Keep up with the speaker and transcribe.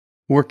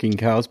Working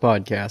Cows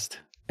Podcast,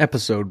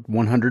 episode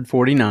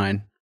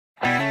 149.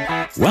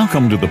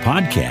 Welcome to the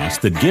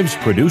podcast that gives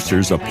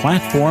producers a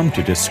platform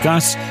to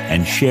discuss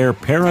and share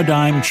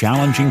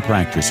paradigm-challenging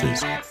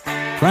practices.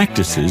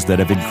 Practices that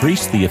have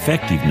increased the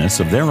effectiveness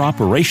of their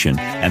operation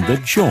and the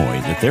joy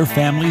that their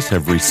families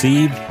have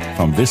received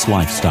from this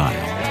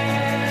lifestyle.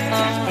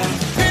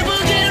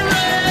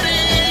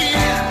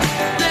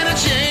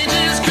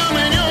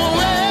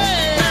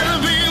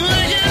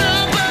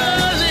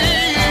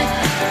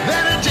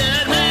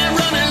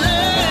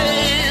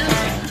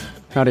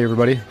 Howdy,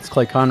 everybody. It's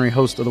Clay Connery,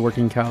 host of the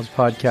Working Cows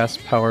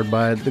Podcast, powered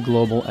by the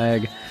Global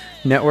Ag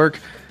Network.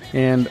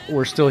 And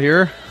we're still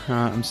here.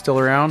 I'm still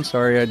around.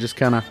 Sorry, I just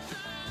kind of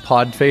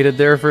pod faded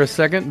there for a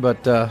second,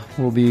 but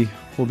we'll be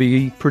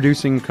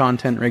producing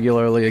content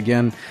regularly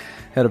again.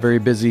 Had a very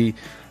busy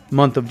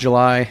month of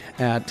July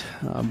at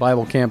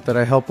Bible camp that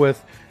I help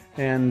with,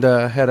 and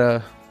had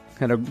a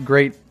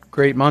great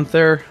month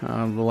there.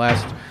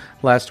 The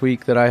last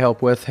week that I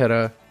help with had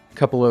a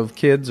couple of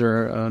kids,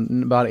 or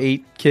about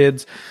 8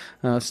 kids,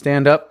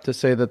 stand up to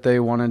say that they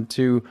wanted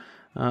to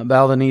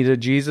bow the knee to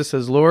Jesus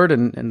as Lord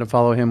and to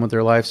follow Him with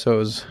their life. So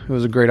it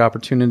was a great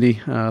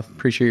opportunity.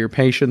 Appreciate your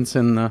patience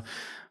in the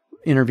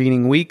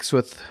intervening weeks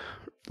with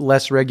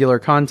less regular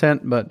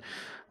content, but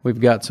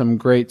we've got some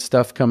great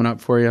stuff coming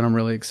up for you, and I'm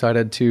really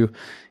excited to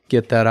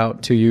get that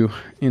out to you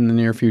in the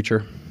near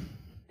future.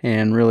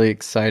 And really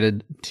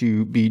excited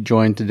to be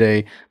joined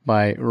today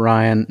by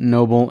Ryan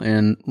Noble.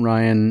 And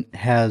Ryan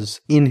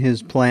has in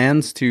his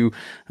plans to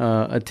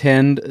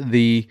attend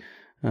the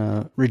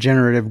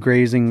regenerative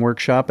grazing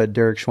workshop at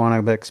Derek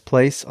Schwannebeck's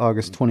place,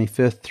 August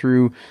 25th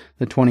through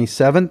the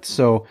 27th.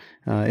 So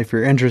if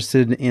you're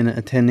interested in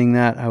attending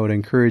that, I would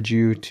encourage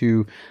you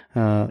to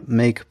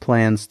make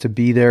plans to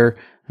be there.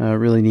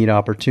 Really neat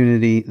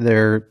opportunity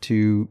there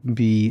to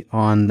be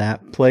on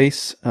that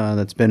place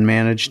that's been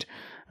managed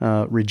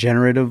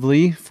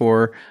regeneratively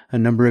for a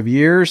number of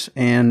years,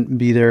 and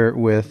be there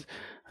with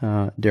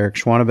Derek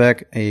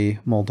Schwannebeck, a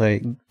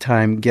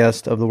multi-time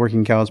guest of the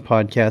Working Cows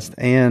podcast,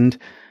 and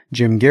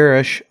Jim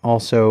Garish,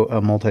 also a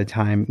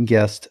multi-time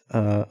guest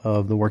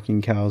of the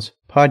Working Cows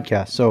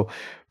podcast. So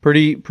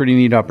pretty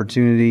neat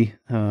opportunity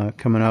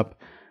coming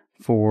up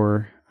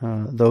for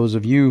those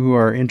of you who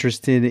are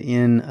interested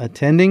in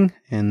attending,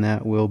 and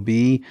that will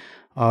be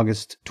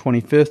August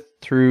 25th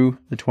through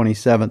the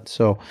 27th.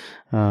 So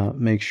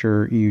make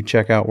sure you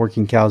check out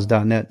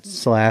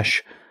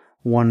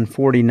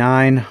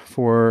workingcows.net/149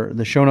 for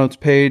the show notes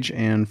page,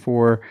 and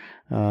for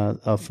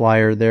a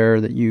flyer there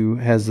that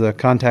has the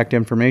contact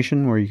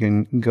information where you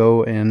can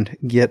go and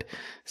get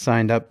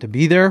signed up to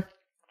be there.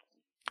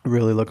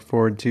 Really look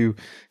forward to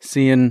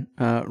seeing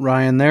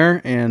Ryan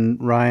there. And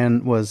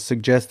Ryan was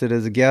suggested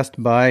as a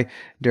guest by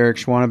Derek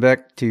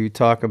Schwannebeck to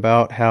talk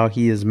about how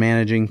he is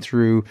managing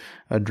through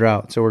a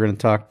drought. So we're going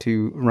to talk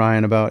to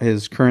Ryan about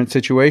his current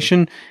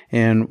situation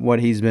and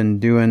what he's been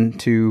doing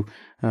to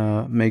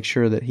make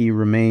sure that he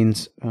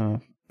remains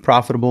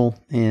profitable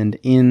and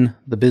in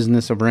the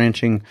business of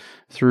ranching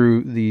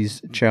through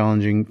these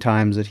challenging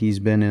times that he's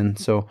been in.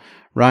 So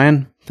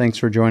Ryan, thanks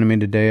for joining me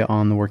today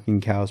on the Working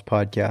Cows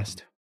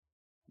podcast.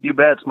 You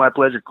bet. It's my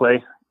pleasure,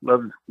 Clay.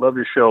 Love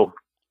your show.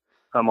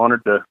 I'm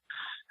honored to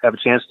have a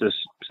chance to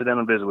sit down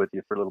and visit with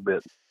you for a little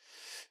bit.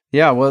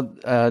 Yeah, well,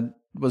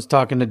 was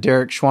talking to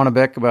Derek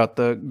Schwannebeck about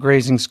the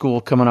grazing school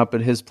coming up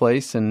at his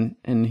place, and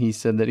he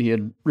said that he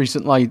had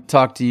recently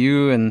talked to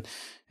you and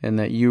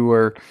that you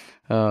were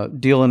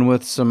dealing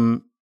with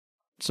some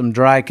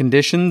dry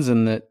conditions,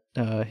 and that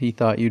he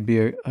thought you'd be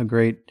a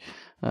great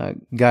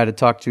guy to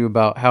talk to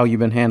about how you've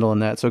been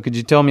handling that. So could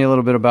you tell me a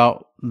little bit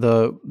about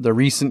the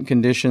recent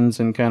conditions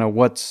and kind of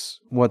what's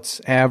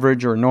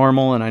average or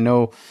normal? And I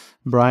know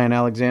Brian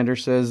Alexander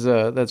says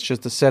that's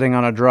just a setting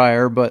on a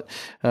dryer, but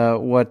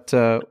what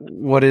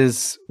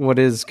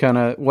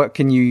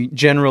can you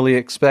generally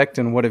expect,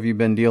 and what have you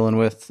been dealing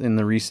with in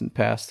the recent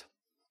past?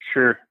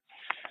 Sure.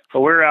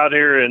 Well, we're out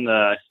here in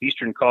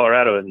eastern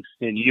Colorado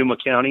in Yuma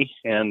County,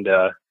 and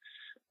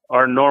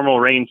our normal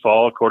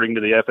rainfall, according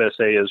to the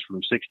FSA, is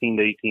from 16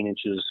 to 18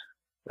 inches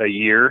a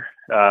year.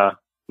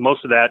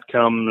 Most of that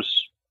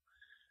comes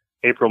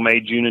April, May,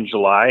 June, and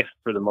July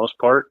for the most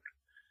part.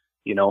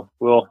 You know,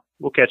 we'll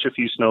catch a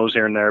few snows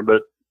here and there,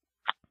 but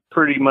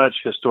pretty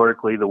much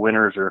historically the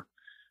winters are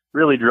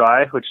really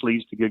dry, which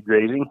leads to good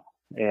grazing.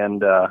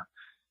 And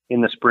in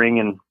the spring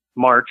and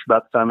March,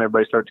 about the time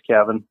everybody starts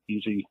calving,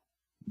 usually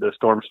the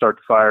storms start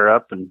to fire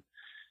up, and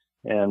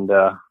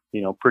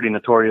pretty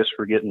notorious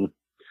for getting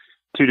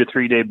 2 to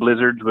 3 day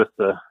blizzards with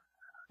the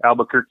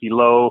Albuquerque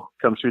low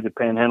comes through the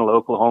panhandle of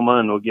Oklahoma,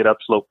 and we'll get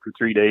upslope for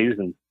 3 days,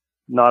 and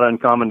not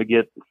uncommon to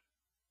get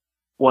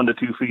 1 to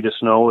 2 feet of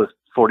snow with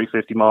 40,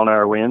 50 mile an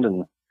hour wind,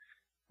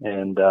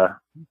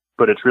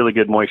 but it's really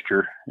good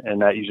moisture,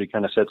 and that usually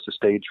kind of sets the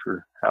stage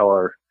for how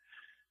our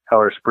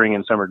spring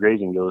and summer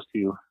grazing goes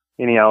too.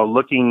 Anyhow, I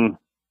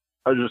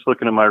was just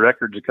looking at my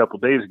records a couple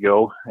of days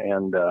ago,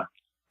 and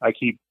I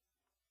keep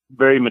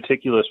very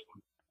meticulous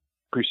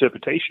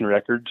precipitation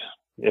records.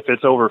 If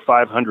it's over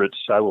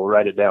 500ths, I will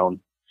write it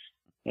down.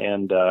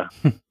 And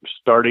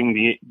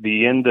starting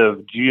the end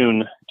of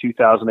June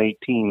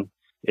 2018,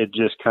 it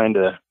just kind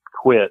of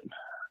quit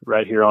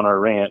right here on our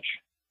ranch.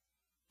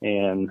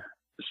 And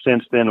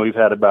since then, we've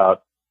had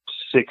about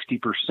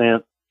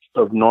 60%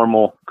 of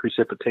normal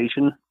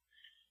precipitation.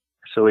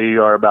 So we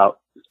are about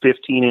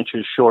 15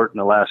 inches short in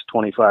the last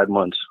 25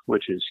 months,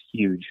 which is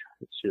huge.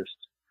 It's just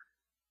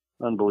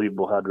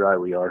unbelievable how dry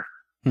we are.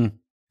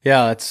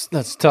 Yeah,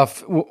 that's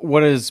tough.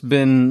 What has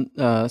been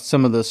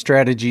some of the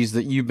strategies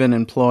that you've been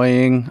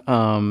employing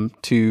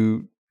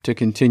to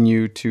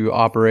continue to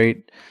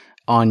operate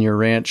on your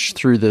ranch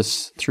through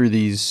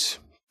these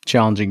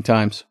challenging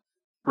times?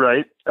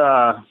 Right.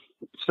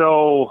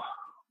 So,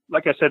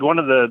 like I said, one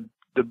of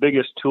the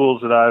biggest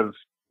tools that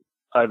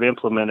I've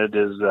implemented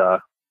is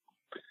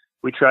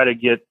we try to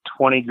get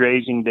 20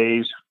 grazing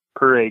days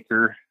per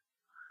acre,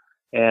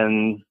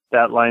 and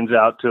that lines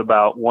out to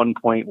about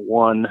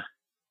 1.1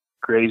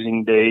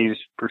 grazing days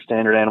per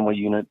standard animal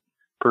unit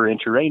per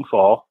inch of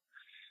rainfall.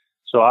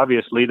 So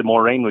obviously, the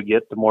more rain we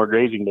get, the more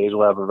grazing days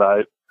we'll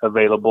have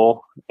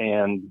available,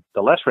 and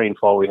the less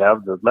rainfall we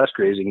have, the less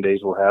grazing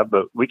days we'll have.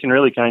 But we can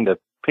really kind of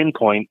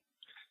pinpoint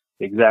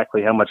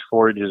exactly how much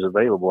forage is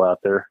available out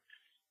there.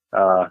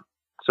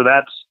 So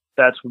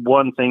that's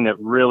one thing that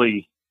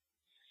really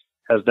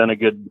has done a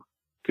good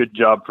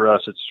job for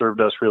us. It's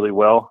served us really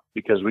well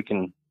because we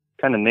can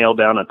kind of nail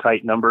down a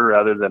tight number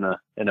rather than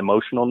an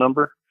emotional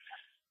number.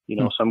 You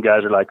know, some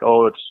guys are like,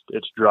 oh,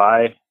 it's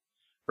dry,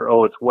 or,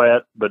 oh, it's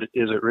wet, but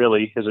is it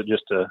really? Is it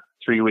just a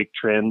 3-week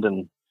trend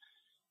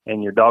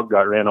and your dog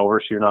got ran over,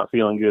 so you're not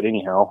feeling good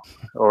anyhow?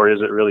 Or is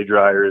it really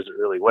dry, or is it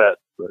really wet?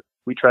 But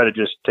we try to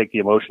just take the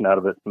emotion out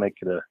of it and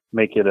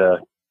make it a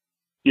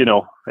you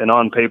know, an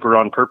on paper,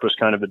 on purpose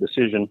kind of a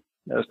decision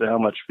as to how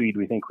much feed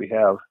we think we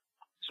have.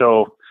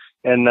 So,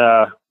 and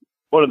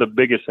one of the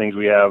biggest things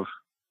we have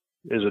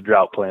is a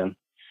drought plan.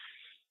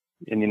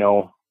 And, you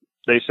know,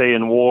 they say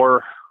in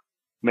war,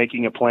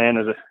 making a plan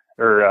is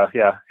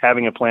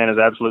having a plan is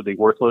absolutely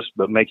worthless,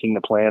 but making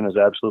the plan is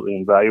absolutely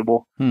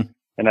invaluable. And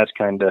that's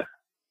kind of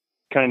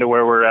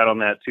where we're at on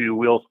that too.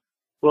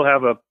 We'll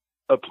have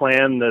a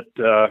plan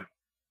that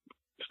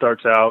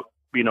starts out,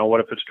 you know,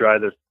 what if it's dry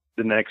the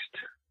next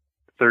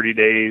 30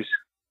 days,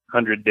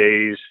 100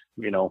 days,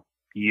 you know,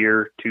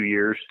 year, 2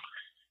 years.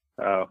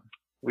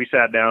 We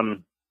sat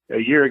down a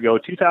year ago,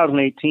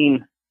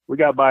 2018, we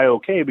got by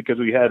okay because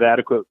we had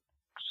adequate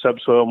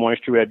subsoil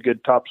moisture, we had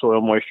good topsoil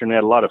moisture, and we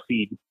had a lot of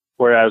feed.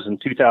 Whereas in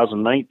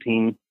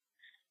 2019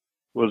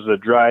 was the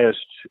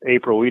driest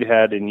April we'd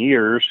had in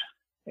years.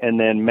 And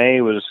then May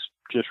was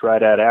just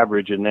right at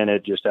average. And then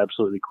it just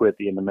absolutely quit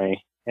the end of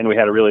May. And we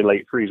had a really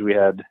late freeze. We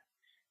had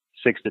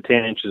 6 to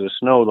 10 inches of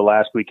snow the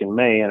last week in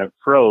May, and it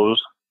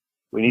froze.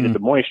 We needed the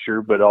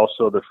moisture, but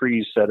also the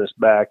freeze set us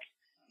back.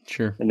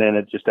 Sure. And then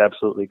it just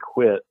absolutely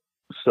quit.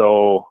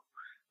 So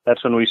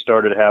that's when we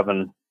started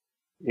having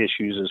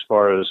issues as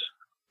far as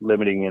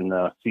limiting in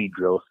feed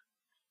growth,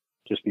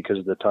 just because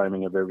of the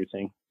timing of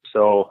everything.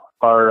 So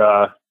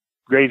our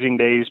grazing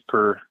days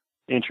per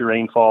inch of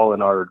rainfall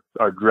and our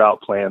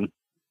drought plan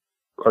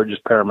are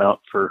just paramount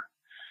for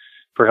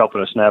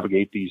helping us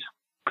navigate these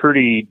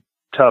pretty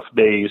tough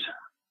days.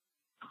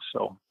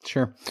 So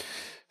sure.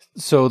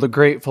 So the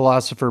great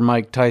philosopher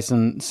Mike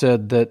Tyson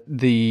said that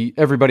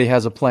everybody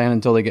has a plan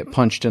until they get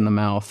punched in the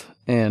mouth.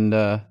 And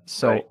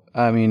right.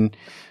 I mean,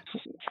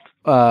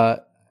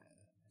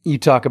 you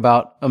talk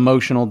about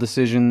emotional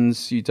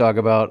decisions, you talk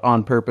about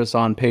on purpose,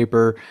 on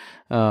paper.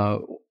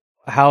 How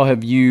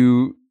have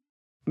you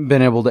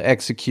been able to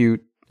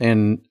execute?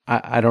 And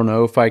I don't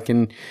know if I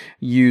can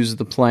use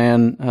the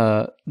plan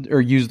or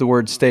use the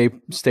word stay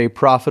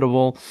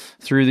profitable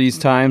through these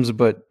times,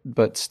 but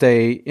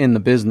stay in the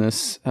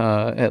business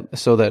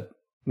so that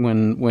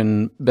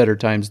when better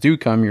times do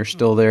come, you're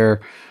still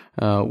there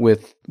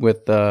with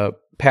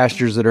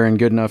pastures that are in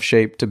good enough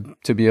shape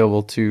to be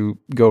able to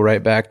go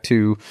right back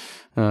to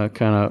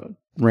kind of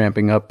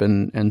ramping up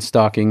and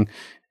stocking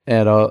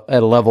at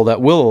a level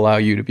that will allow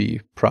you to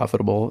be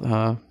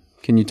profitable.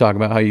 Can you talk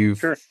about how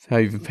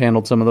you've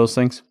handled some of those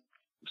things?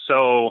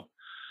 So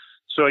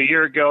a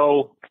year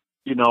ago,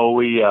 you know,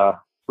 we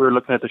were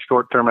looking at the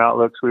short-term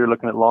outlooks. We were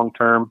looking at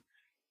long-term,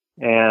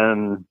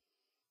 and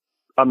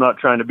I'm not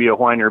trying to be a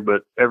whiner,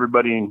 but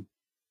everybody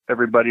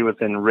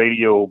within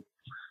radio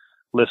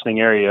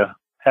listening area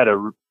had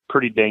a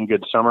pretty dang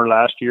good summer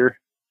last year.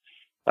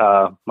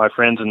 My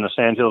friends in the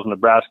Sandhills,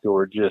 Nebraska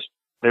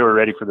they were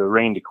ready for the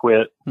rain to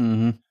quit.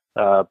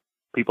 Mm-hmm.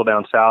 People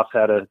down south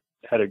had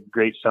a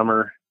great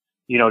summer.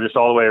 You know, just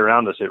all the way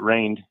around us, it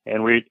rained,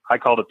 and I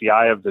called it the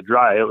eye of the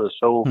dry. It was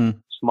so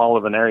small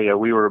of an area.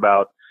 We were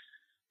about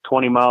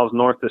 20 miles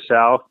north to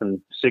south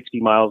and 60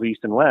 miles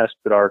east and west,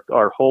 but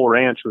our whole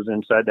ranch was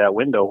inside that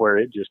window where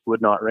it just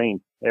would not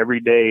rain.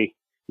 Every day,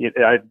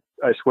 I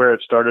swear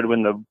it started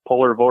when the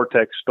polar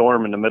vortex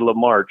storm in the middle of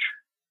March.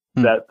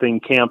 That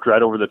thing camped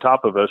right over the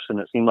top of us, and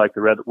it seemed like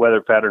the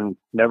weather pattern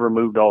never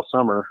moved all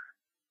summer,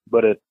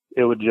 but it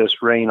would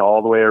just rain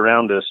all the way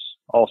around us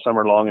all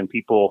summer long, and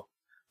people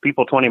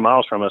 20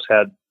 miles from us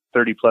had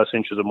 30 plus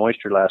inches of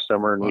moisture last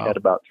summer, and we had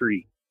about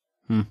 3.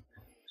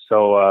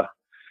 So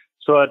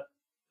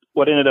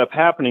what ended up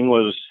happening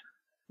was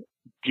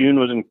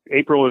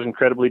April was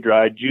incredibly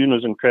dry. June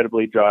was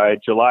incredibly dry.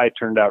 July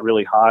turned out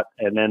really hot,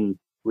 and then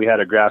we had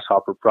a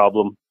grasshopper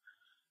problem.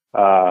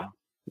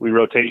 We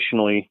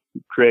rotationally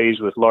graze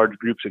with large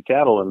groups of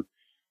cattle,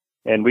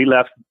 and we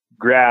left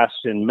grass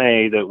in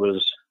May that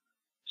was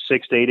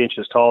 6 to 8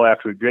 inches tall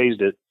after we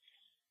grazed it.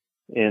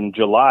 In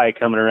July,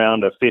 coming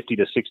around a 50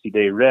 to 60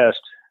 day rest,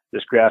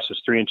 this grass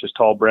is 3 inches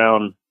tall,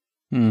 brown,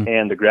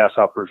 and the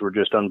grasshoppers were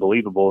just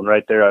unbelievable. And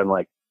right there, I'm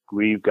like,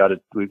 we've got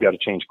to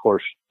change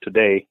course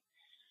today.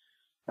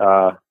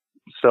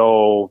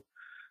 So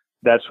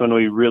that's when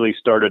we really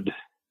started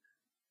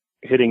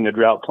hitting the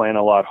drought plan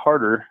a lot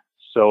harder.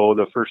 So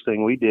the first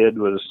thing we did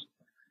was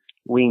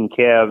wean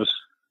calves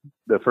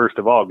the 1st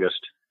of August.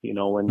 You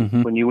know,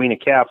 when you wean a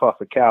calf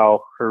off a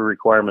cow, her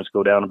requirements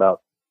go down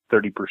about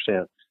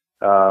 30%.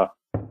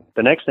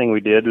 The next thing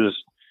we did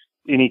was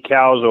any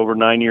cows over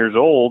 9 years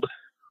old,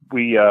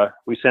 we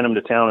sent them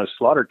to town as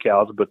slaughter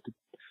cows, but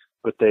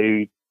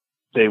they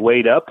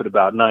weighed up at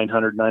about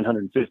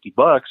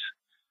 $950.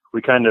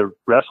 We kind of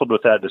wrestled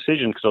with that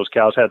decision because those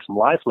cows had some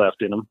life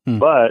left in them.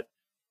 But,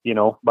 you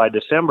know, by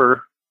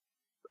December,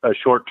 a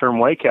short-term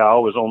weigh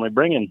cow was only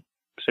bringing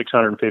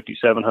 $650,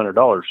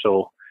 $700.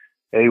 So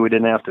A, we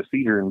didn't have to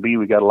feed her, and B,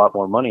 we got a lot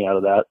more money out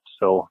of that.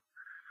 So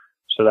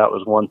that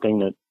was one thing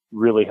that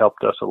really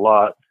helped us a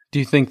lot. Do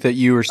you think that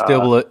you were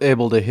still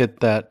able to hit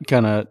that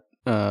kind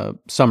of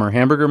summer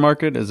hamburger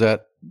market? Is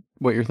that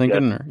what you're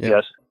thinking? Yes.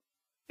 Or?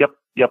 Yeah.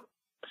 Yes.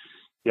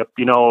 Yep.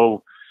 You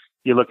know,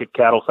 you look at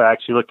cattle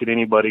facts, you look at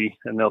anybody,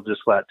 and they'll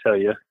just flat tell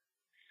you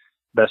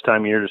best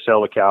time of year to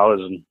sell a cow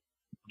is in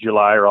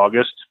July or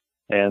August,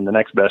 and the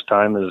next best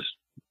time is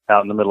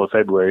out in the middle of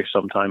February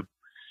sometime.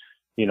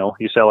 You know,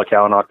 you sell a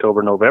cow in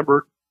October,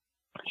 November,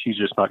 she's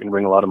just not going to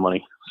bring a lot of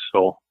money.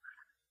 So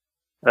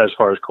as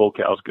far as cold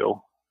cows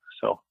go.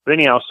 But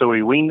anyhow, so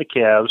we weaned the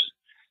calves.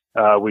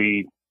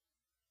 We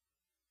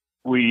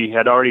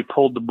had already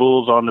pulled the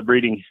bulls on the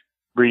breeding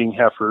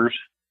heifers,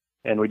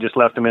 and we just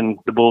left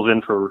the bulls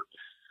in for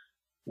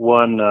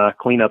one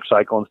cleanup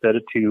cycle instead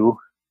of 2.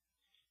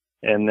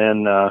 And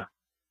then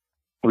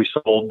we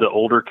sold the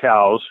older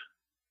cows,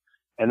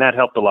 and that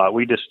helped a lot.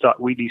 We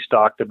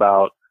destocked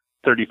about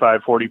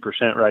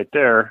 35-40% right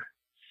there.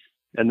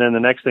 And then the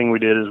next thing we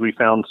did is we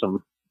found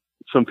some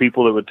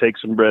people that would take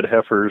some bred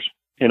heifers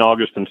in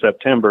August and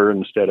September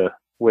instead of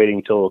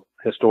waiting till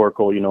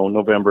historical, you know,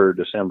 November or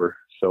December.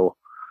 So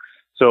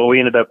we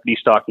ended up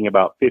destocking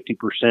about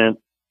 50%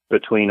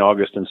 between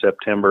August and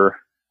September.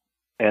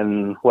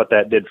 And what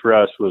that did for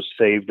us was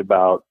saved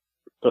about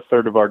a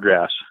third of our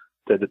grass.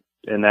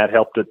 And that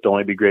helped it to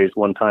only be grazed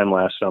one time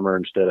last summer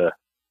instead of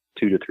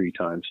 2 to 3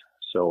 times.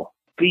 So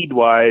feed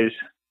wise,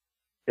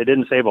 it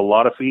didn't save a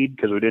lot of feed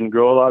because we didn't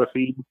grow a lot of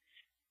feed,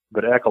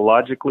 but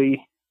ecologically,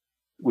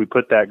 we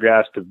put that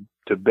grass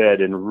to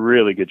bed in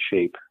really good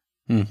shape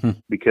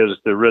because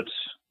the roots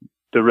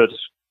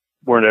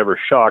weren't ever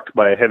shocked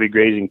by a heavy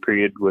grazing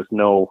period with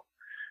no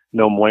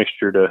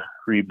moisture to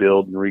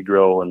rebuild and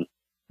regrow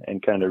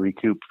and kind of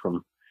recoup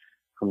from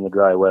the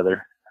dry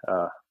weather.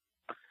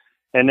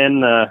 And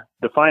then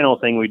the final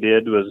thing we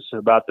did was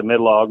about the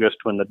middle of August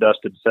when the dust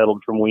had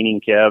settled from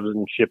weaning calves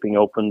and shipping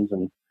opens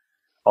and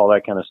all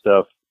that kind of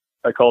stuff.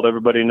 I called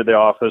everybody into the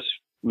office,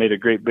 made a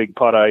great big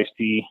pot of iced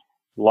tea,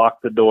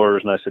 locked the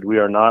doors, and I said, we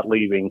are not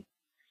leaving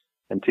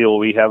until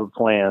we have a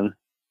plan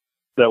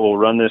that will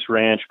run this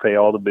ranch, pay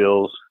all the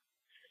bills,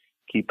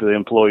 keep the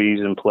employees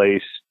in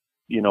place,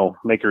 you know,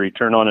 make a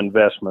return on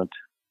investment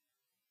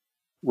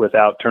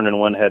without turning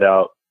one head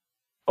out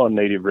on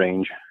native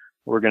range.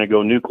 We're going to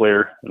go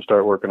nuclear and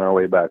start working our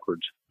way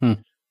backwards.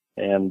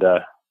 And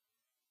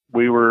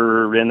we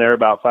were in there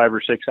about 5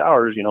 or 6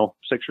 hours, you know,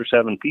 6 or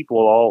 7 people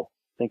all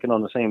thinking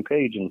on the same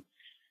page.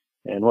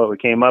 And what we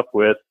came up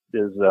with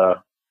is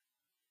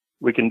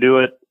we can do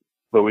it,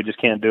 but we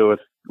just can't do it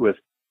with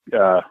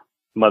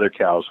mother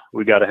cows.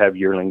 We got to have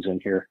yearlings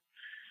in here.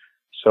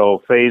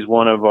 So phase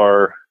 1 of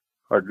our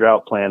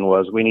drought plan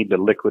was we need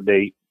to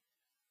liquidate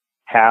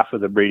half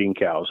of the breeding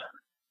cows.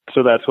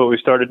 So that's what we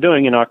started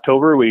doing in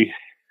October. We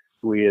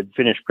had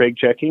finished preg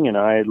checking, and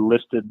I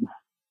listed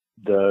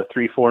the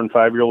 3, 4, and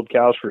 5-year-old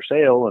cows for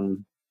sale.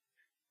 And,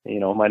 you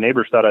know, my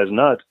neighbors thought I was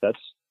nuts.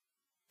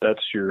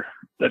 That's your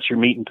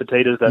meat and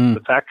potatoes. That's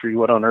the factory.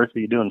 What on earth are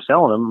you doing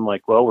selling them? I'm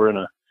like, well, we're in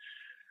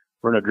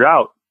a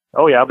drought.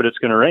 Oh yeah, but it's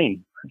going to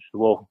rain. I said,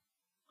 well,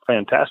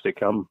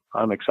 fantastic.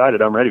 I'm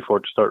excited. I'm ready for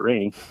it to start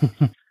raining.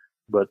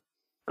 But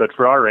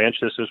for our ranch,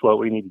 this is what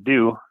we need to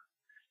do.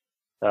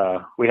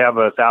 We have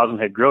a 1,000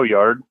 head grow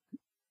yard,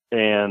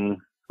 and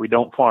we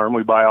don't farm.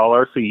 We buy all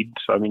our feed.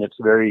 So, I mean, it's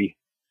very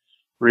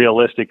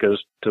realistic as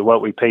to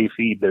what we pay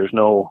feed. There's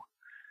no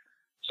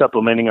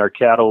supplementing our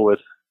cattle with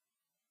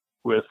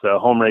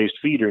home raised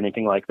feed or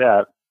anything like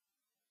that.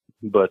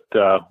 But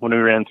when we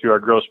ran through our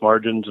gross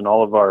margins and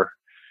all of our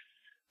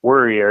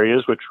worry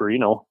areas, which were, you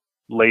know,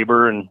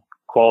 labor and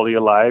quality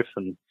of life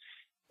and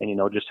you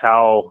know, just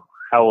how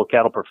will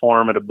cattle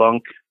perform at a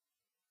bunk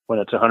when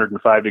it's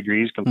 105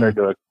 degrees compared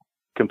to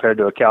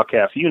a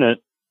cow-calf unit,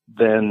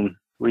 then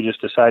we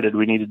just decided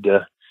we needed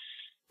to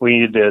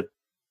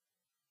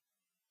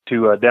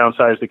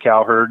downsize the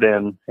cow herd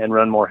and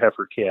run more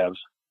heifer calves.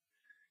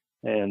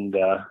 And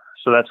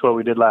so that's what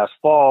we did last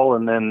fall.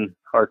 And then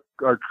our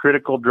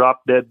critical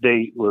drop dead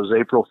date was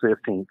April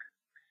 15th.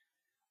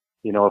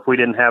 You know, if we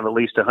didn't have at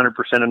least 100%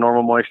 of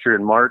normal moisture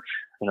in March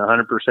and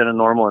 100% of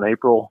normal in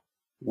April,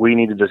 we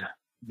needed to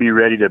be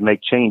ready to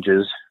make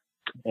changes.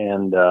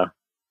 And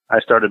I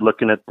started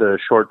looking at the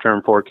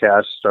short-term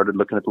forecast, started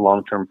looking at the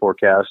long-term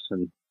forecast,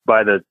 and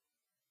by the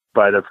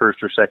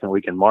first or second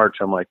week in March,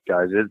 I'm like,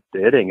 guys,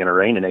 it ain't gonna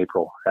rain in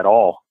April at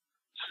all.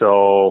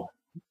 So,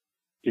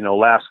 you know,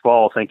 last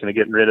fall, thinking of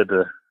getting rid of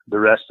the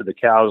rest of the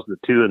cows, the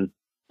 2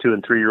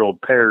 and 3 year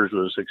old pairs,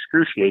 was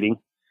excruciating.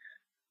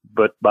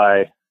 But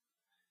by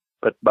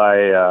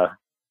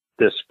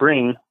this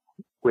spring,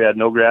 we had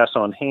no grass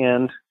on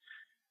hand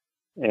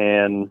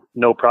and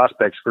no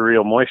prospects for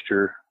real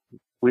moisture.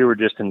 We were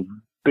just in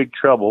big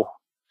trouble.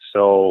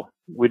 So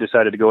we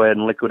decided to go ahead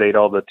and liquidate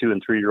all the 2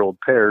 and 3 year old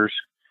pairs.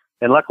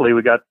 And luckily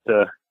we got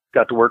to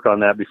work on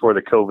that before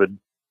the COVID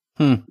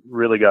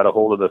really got a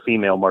hold of the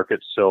female market.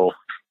 So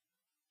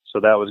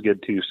that was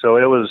good too. So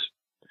it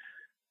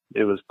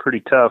was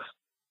pretty tough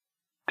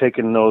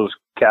taking those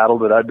cattle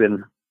that I've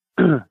been,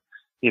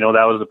 you know,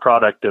 that was the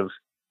product of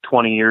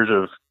 20 years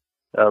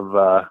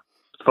of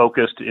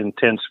focused,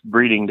 intense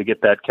breeding to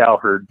get that cow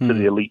herd to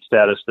the elite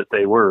status that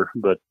they were,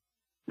 but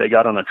they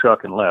got on a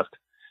truck and left.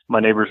 My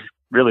neighbors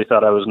really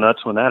thought I was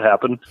nuts when that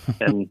happened.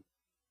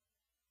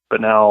 But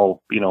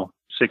now, you know,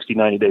 60,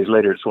 90 days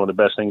later, it's one of the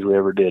best things we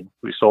ever did.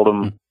 We sold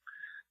them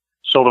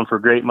for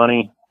great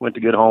money, went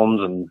to good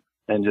homes,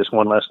 and just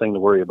one less thing to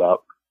worry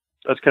about.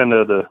 That's kind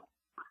of the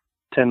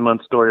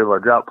 10-month story of our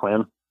drought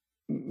plan.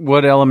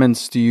 What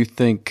elements do you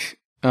think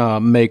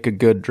make a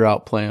good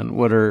drought plan?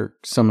 What are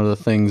some of the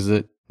things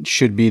that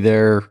should be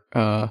there?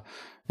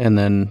 And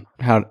then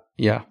how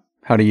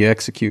do you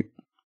execute?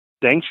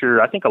 Dang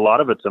sure. I think a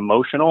lot of it's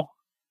emotional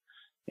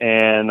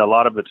and a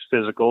lot of it's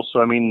physical. So,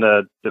 I mean,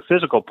 the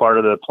physical part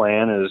of the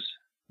plan is,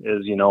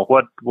 you know,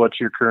 what's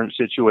your current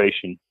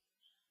situation?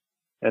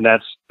 And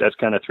that's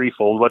kind of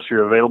threefold. What's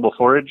your available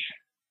forage?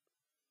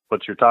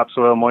 What's your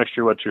topsoil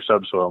moisture? What's your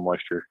subsoil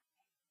moisture?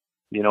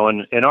 You know,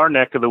 in our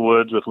neck of the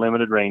woods with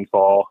limited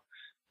rainfall,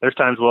 there's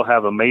times we'll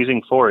have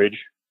amazing forage,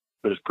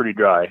 but it's pretty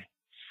dry.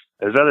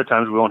 There's other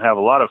times we won't have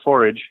a lot of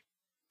forage,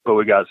 but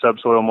we got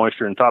subsoil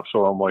moisture and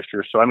topsoil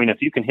moisture. So, I mean,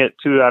 if you can hit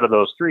 2 out of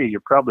those 3,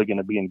 you're probably going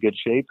to be in good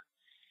shape.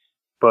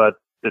 But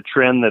the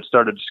trend that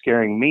started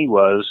scaring me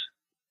was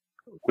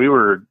we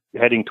were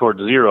heading towards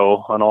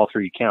 0 on all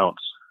 3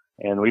 counts.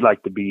 And we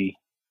like to be,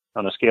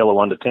 on a scale of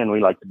 1 to 10, we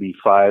like to be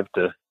 5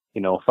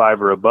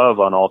 or above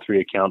on all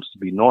 3 accounts to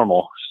be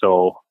normal.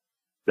 So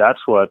that's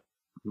what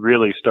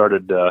really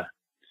started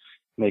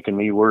making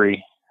me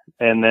worry.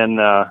 And then,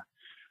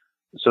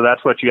 so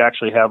that's what you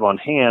actually have on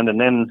hand.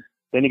 And then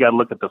you got to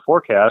look at the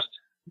forecast,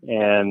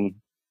 and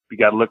you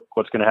got to look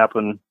what's going to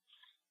happen,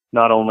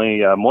 not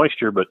only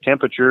moisture, but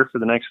temperature for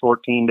the next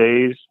 14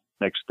 days,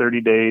 next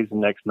 30 days,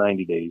 and next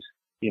 90 days.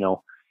 You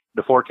know,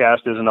 the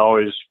forecast isn't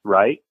always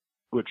right,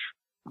 which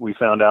we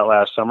found out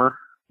last summer,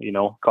 you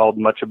know, called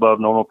much above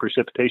normal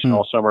precipitation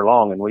all summer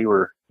long. And we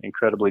were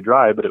incredibly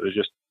dry, but it was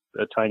just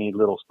a tiny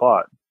little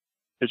spot.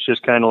 It's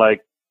just kind of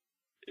like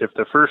if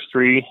the first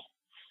 3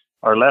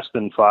 are less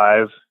than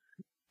 5,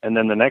 and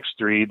then the next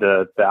 3,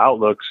 the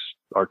outlooks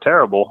are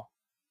terrible.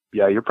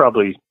 Yeah, you're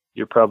probably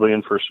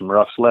in for some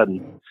rough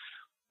sledding.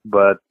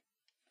 But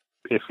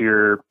if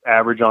you're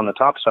average on the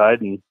top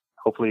side, and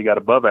hopefully you got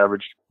above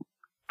average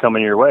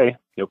coming your way,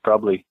 you'll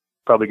probably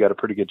got a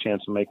pretty good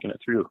chance of making it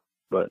through.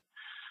 But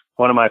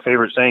one of my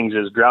favorite sayings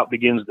is drought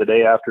begins the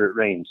day after it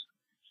rains.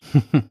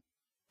 And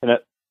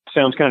it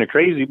sounds kind of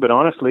crazy, but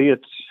honestly,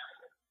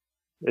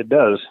 it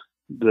does.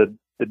 The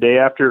day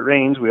after it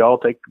rains, we all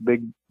take a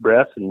big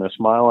breath and a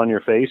smile on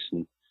your face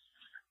and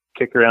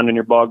kick around in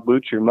your bog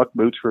boots, your muck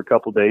boots for a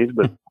couple days.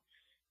 But,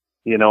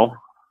 you know,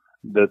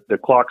 the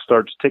clock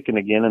starts ticking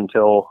again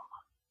until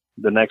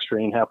the next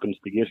rain happens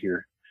to get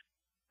here.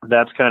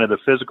 That's kind of the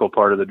physical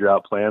part of the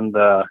drought plan.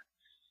 The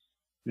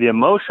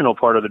emotional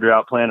part of the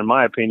drought plan, in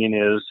my opinion,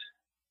 is,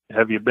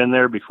 have you been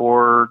there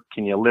before?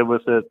 Can you live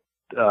with it?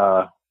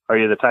 Are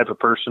you the type of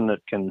person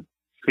that can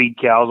feed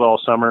cows all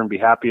summer and be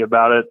happy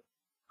about it?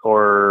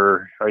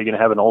 Or are you going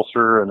to have an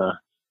ulcer and an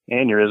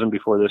aneurysm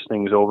before this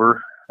thing's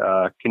over?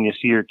 Can you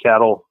see your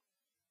cattle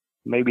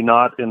maybe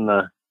not in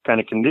the kind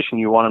of condition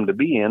you want them to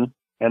be in?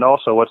 And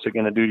also, what's it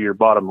going to do to your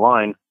bottom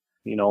line?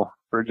 You know,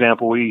 for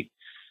example, we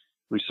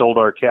sold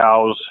our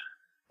cows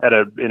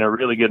in a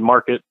really good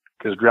market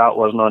because drought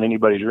wasn't on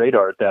anybody's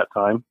radar at that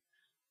time.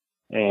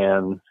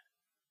 And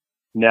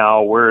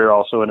now we're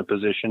also in a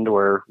position to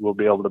where we'll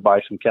be able to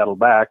buy some cattle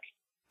back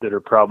that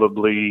it'll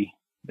probably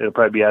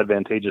be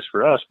advantageous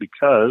for us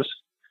because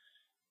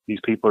these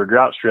people are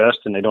drought stressed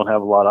and they don't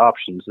have a lot of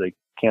options. They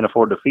can't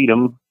afford to feed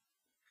them,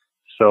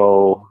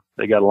 so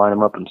they got to line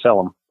them up and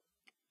sell them.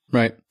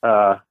 Right.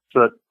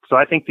 So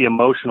I think the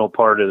emotional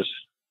part is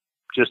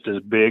just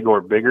as big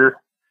or bigger,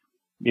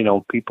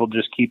 people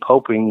just keep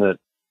hoping that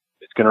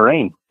it's going to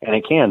rain, and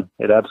it can.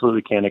 It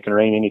absolutely can. It can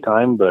rain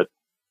anytime, but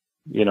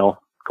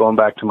going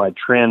back to my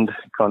trend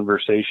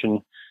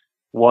conversation,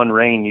 one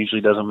rain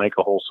usually doesn't make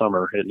a whole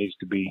summer. It needs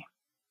to be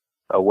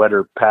a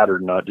wetter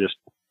pattern, not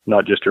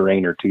just a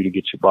rain or two to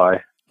get you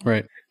by.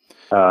 Right.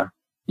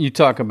 You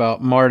talk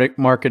about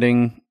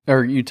marketing,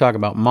 or you talk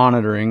about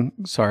monitoring.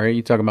 Sorry,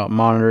 you talk about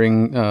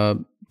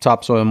monitoring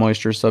topsoil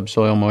moisture,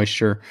 subsoil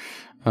moisture.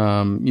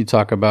 You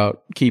talk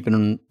about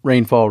keeping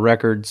rainfall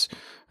records.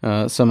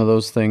 Some of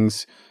those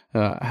things.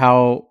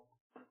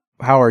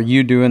 How are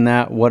you doing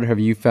that? What have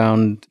you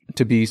found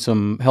to be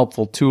some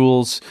helpful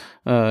tools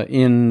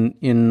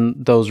in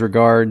those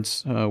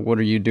regards? What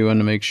are you doing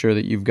to make sure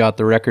that you've got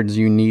the records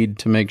you need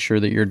to make sure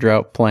that your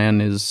drought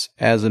plan is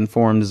as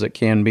informed as it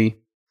can be?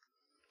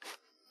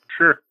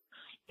 Sure.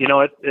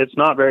 It's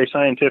not very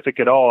scientific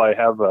at all. I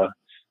have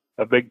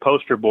a big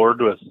poster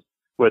board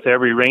with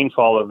every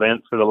rainfall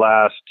event for the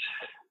last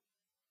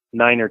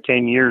 9 or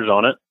 10 years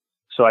on it,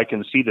 so I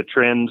can see the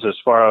trends as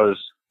far as,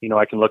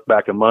 I can look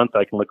back a month,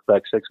 I can look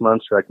back 6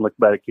 months, or I can look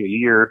back a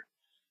year.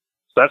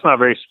 So that's not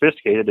very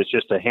sophisticated. It's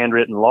just a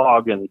handwritten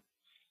log. And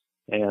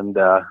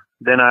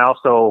then I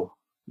also,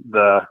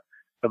 the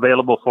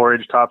available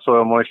forage,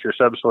 topsoil moisture,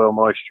 subsoil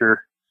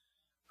moisture,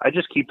 I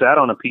just keep that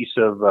on a piece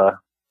of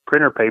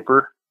printer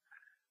paper,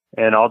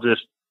 and I'll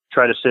just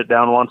try to sit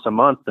down once a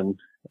month and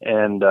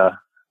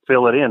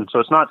fill it in. So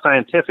it's not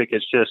scientific.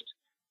 It's just,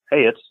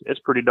 hey, it's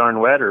pretty darn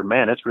wet, or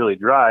man, it's really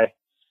dry.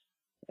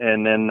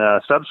 And then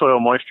subsoil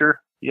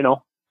moisture,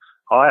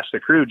 I'll ask the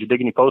crew, did you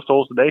dig any post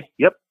holes today?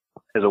 Yep.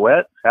 Is it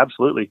wet?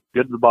 Absolutely.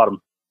 Good to the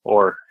bottom.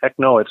 Or heck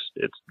no, it's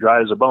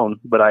dry as a bone.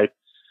 But I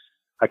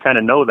kind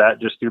of know that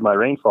just through my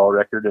rainfall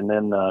record. And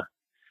then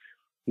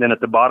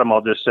at the bottom,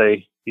 I'll just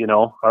say,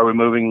 are we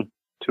moving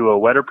to a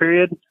wetter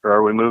period, or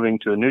are we moving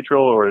to a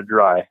neutral or a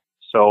dry?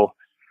 So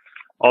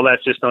all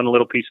that's just on a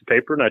little piece of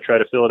paper, and I try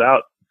to fill it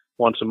out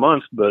once a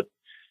month. But,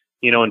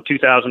 in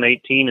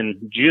 2018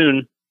 in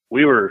June,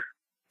 we were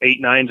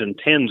 8, 9s, and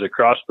 10s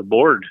across the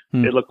board.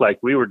 It looked like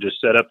we were just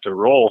set up to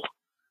roll.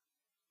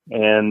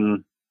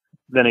 And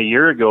then a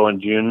year ago in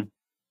June,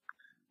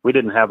 we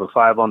didn't have a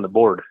 5 on the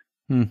board.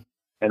 And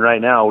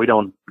right now we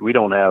got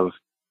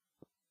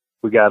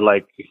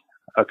like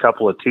a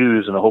couple of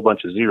 2s and a whole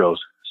bunch of 0s.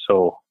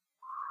 So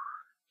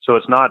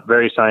it's not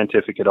very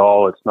scientific at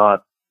all. It's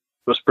not,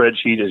 the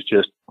spreadsheet is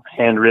just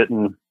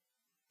handwritten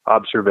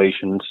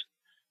observations,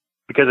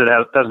 because it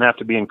doesn't have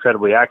to be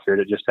incredibly accurate.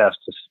 It just has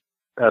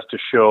to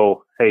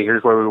show, hey,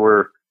 here's where we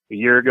were a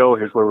year ago.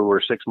 Here's where we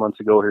were 6 months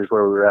ago. Here's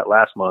where we were at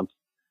last month.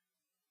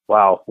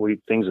 Wow,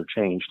 things have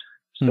changed.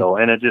 So,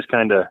 and it just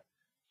kind of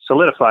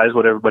solidifies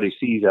what everybody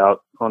sees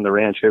out on the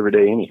ranch every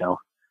day anyhow.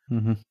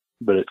 Mm-hmm.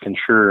 But it can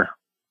sure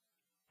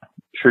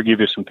give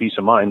you some peace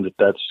of mind that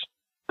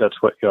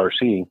that's what you are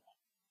seeing.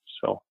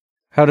 So,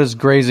 how does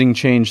grazing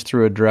change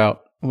through a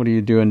drought? What are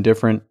you doing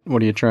different?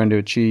 What are you trying to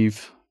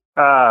achieve?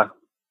 I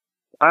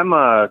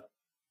love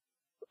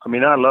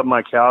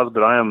my cows,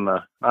 but I'm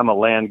a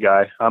land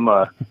guy. I'm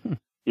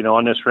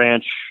on this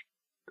ranch,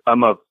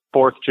 I'm a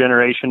 4th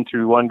generation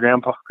through one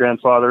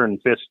grandfather and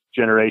 5th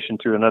generation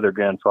through another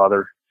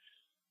grandfather.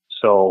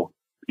 So,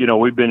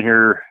 we've been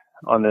here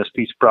on this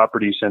piece of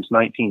property since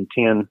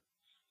 1910.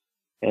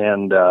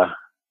 And,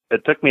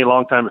 it took me a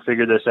long time to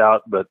figure this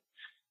out, but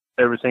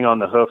everything on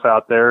the hoof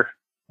out there,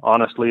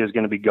 honestly, is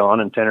going to be gone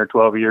in 10 or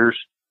 12 years.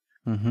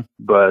 Mm-hmm.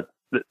 But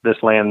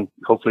this land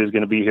hopefully is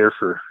going to be here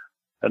for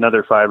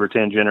another 5 or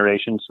 10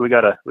 generations. So we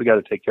gotta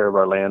take care of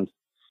our land.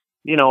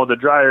 The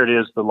drier it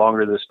is, the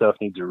longer this stuff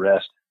needs a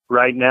rest.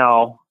 Right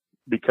now,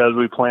 because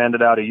we planned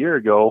it out a year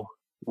ago,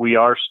 we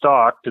are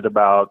stocked at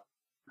about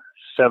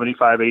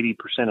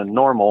 75-80% of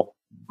normal,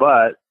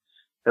 but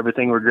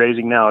everything we're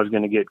grazing now is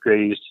going to get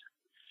grazed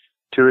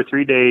 2 or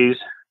 3 days,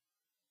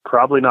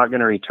 probably not going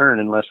to return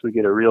unless we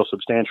get a real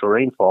substantial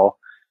rainfall,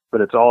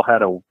 but it's all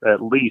had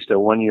at least a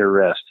 1-year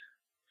rest.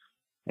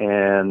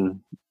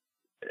 And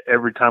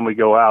every time we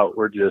go out,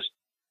 we're just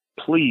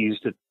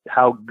pleased at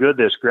how good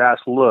this grass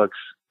looks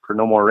for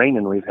no more rain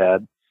than we've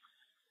had.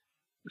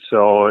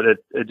 So it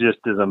just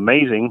is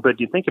amazing.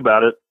 But you think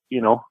about it,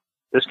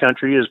 this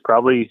country is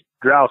probably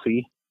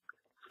droughty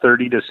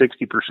 30 to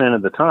 60%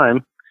 of the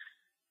time.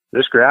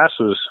 This grass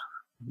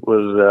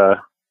was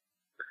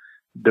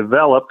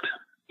developed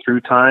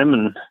through time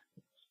and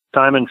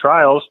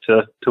trials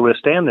to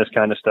withstand this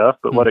kind of stuff.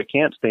 But what it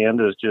can't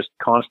stand is just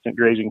constant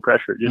grazing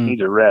pressure. It just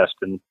needs a rest.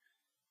 And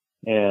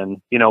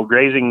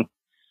grazing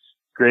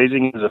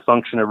is a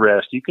function of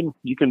rest. You can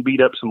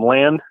beat up some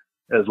land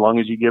as long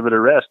as you give it a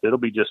rest. It'll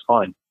be just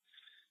fine.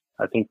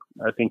 I think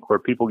where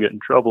people get in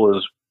trouble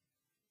is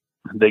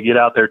they get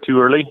out there too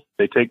early,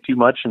 they take too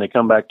much, and they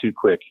come back too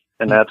quick.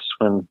 And that's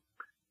when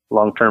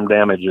long-term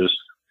damage is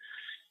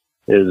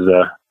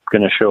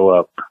going to show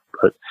up.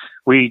 But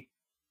we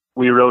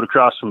rode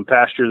across some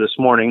pasture this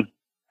morning,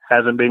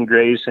 hasn't been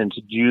grazed since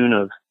June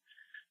of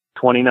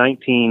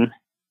 2019.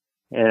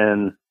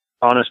 And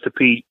honest to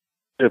Pete,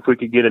 if we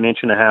could get an inch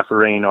and a half of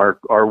rain, our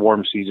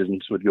warm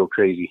seasons would go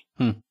crazy.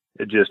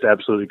 It's just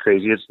absolutely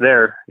crazy. It's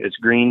there. It's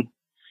green.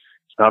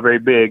 It's not very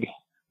big,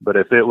 but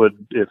if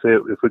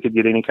we could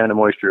get any kind of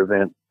moisture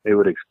event, it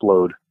would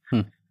explode.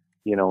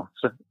 You know,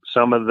 so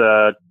some of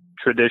the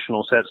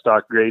traditional set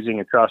stock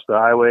grazing across the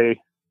highway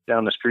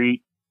down the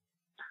street,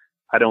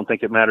 I don't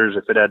think it matters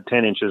if it had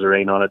 10 inches of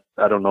rain on it.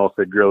 I don't know if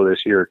it'd grow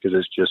this year because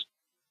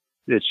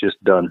it's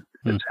just done.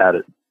 It's had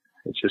it.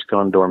 It's just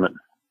gone dormant.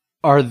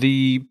 Are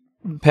the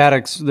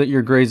paddocks that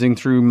you're grazing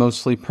through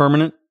mostly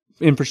permanent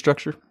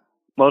infrastructure?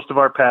 Most of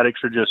our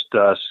paddocks are just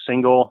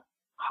single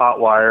hot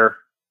wire.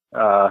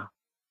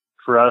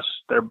 For us,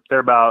 they're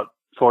about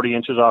 40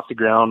 inches off the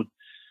ground.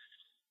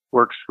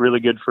 Works really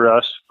good for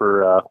us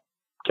for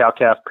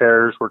cow-calf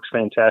pairs. Works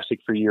fantastic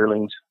for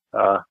yearlings.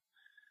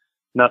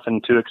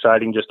 Nothing too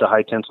exciting, just a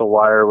high tensile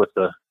wire with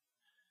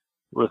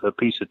a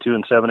piece of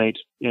 2 7/8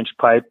 inch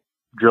pipe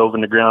drove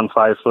in the ground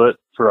 5 foot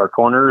for our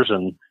corners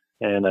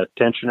and a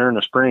tensioner and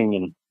a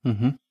spring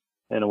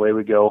and away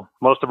we go.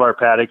 Most of our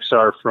paddocks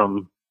are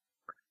from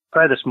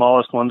probably the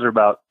smallest ones are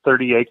about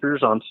 30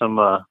 acres on some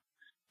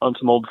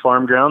old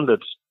farm ground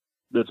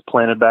that's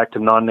planted back to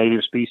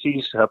non-native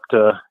species up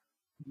to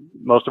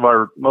most of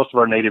our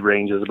native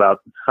range is about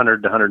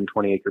 100 to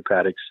 120 acre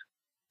paddocks.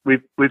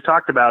 We've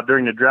talked about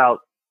during the drought,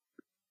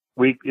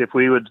 if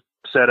we would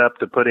set up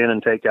to put in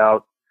and take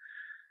out,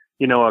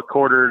 you know, a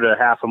quarter to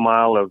half a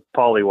mile of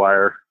poly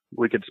wire,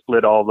 we could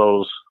split all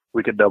those.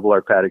 We could double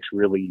our paddocks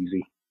really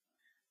easy.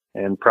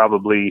 And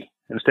probably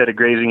instead of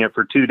grazing it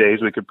for 2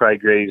 days, we could probably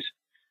graze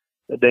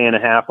a day and a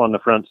half on the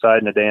front side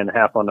and a day and a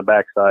half on the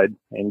back side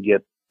and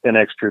get an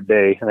extra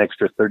day, an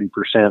extra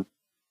 30%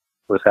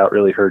 without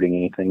really hurting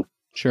anything.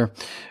 Sure.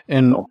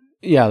 And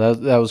yeah,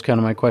 that was kind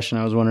of my question.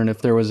 I was wondering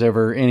if there was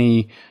ever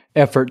any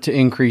effort to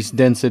increase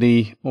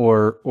density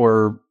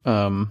or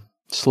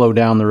slow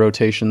down the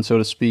rotation, so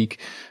to speak,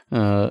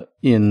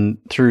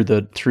 through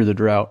the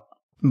drought.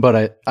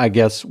 But I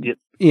guess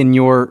in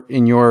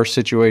your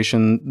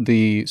situation,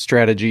 the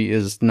strategy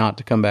is not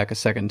to come back a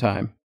second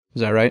time.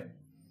 Is that right?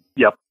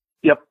 Yep.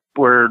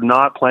 We're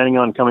not planning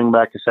on coming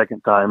back a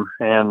second time.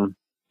 And,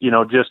 you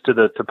know, just to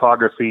the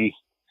topography,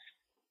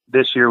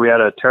 this year we had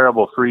a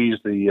terrible freeze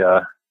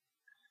the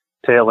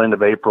tail end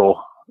of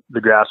April. The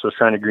grass was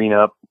trying to green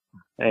up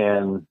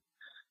and,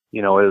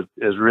 you know,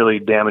 is really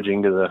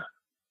damaging to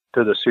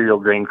the cereal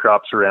grain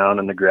crops around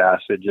and the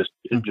grass. It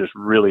just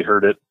really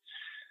hurt it.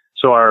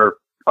 So our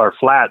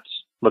flats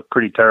look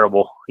pretty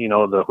terrible. You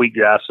know, the wheat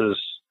grasses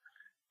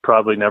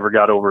probably never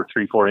got over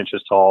 3-4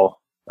 inches tall.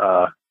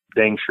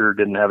 Dang sure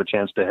didn't have a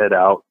chance to head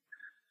out.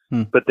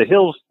 But the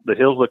hills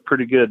look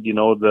pretty good. You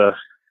know, the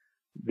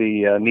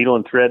needle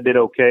and thread did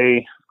okay.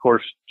 Of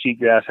course,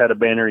 cheatgrass had a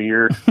banner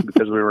year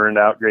because we were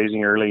out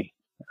grazing early.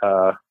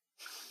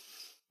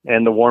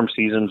 And the warm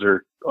seasons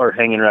are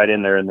hanging right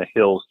in there in the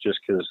hills just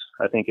because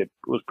I think it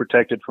was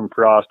protected from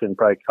frost and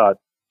probably caught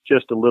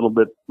just a little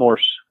bit more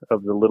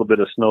of the little bit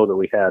of snow that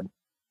we had.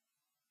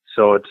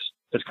 So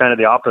it's kind of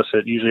the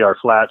opposite. Usually our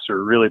flats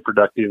are really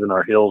productive and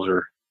our hills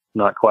are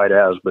not quite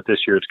as, but this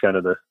year it's kind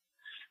of the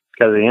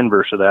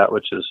inverse of that,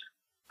 which is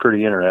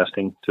pretty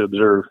interesting to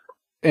observe.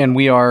 And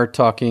we are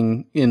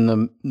talking in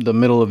the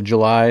middle of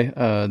July.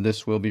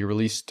 This will be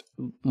released,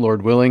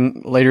 Lord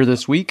willing, later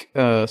this week.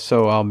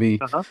 So I'll be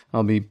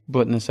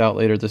putting this out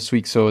later this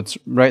week. So it's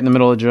right in the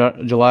middle of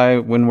July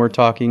when we're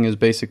talking is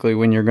basically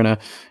when you're gonna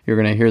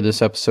hear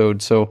this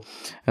episode. So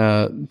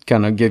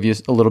kind of give you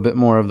a little bit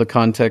more of the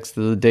context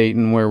of the date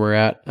and where we're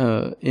at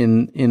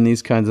in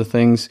these kinds of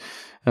things.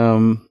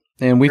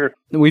 And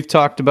we've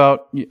talked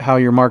about how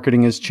your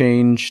marketing has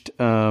changed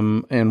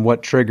and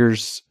what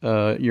triggers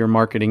your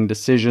marketing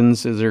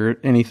decisions. Is there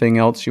anything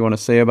else you want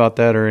to say about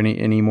that, or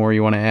any more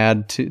you want to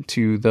add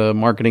to the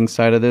marketing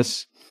side of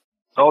this?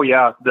 Oh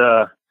yeah,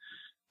 the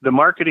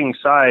marketing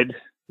side.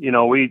 You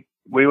know, we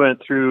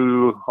went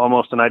through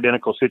almost an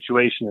identical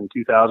situation in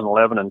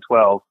 2011 and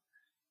 12.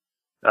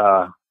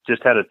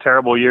 Just had a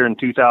terrible year in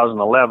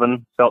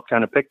 2011. Felt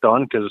kind of picked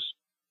on because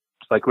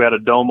it's like we had a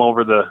dome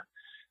over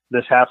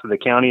this half of the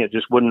county. It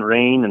just wouldn't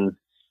rain.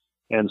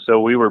 And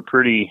so we were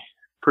pretty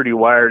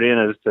wired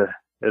in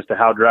as to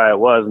how dry it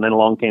was. And then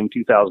along came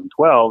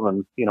 2012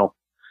 and, you know,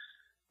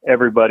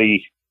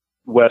 everybody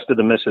west of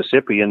the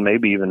Mississippi and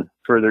maybe even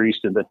further east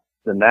than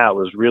that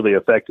was really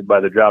affected by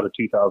the drought of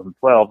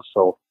 2012.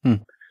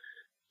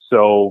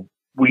 So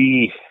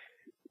we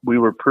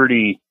were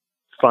pretty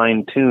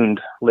fine tuned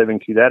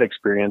living through that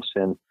experience.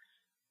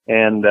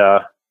 And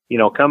you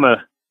know, come a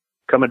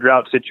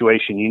drought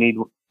situation, you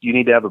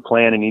need to have a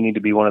plan and you need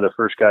to be one of the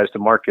first guys to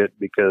market,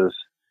 because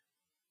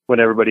when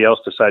everybody else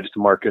decides to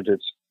market,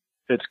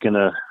 it's going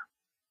to,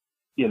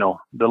 you know,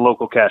 the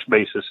local cash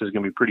basis is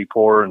going to be pretty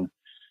poor and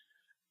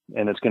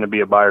it's going to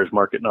be a buyer's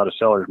market, not a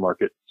seller's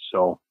market.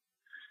 So,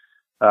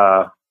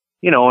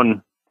 you know,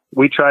 and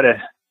we try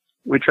to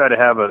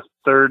have a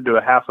third to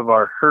a half of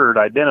our herd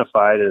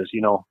identified as,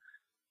 you know,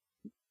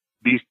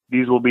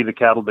 these will be the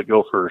cattle that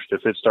go first.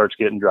 If it starts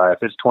getting dry,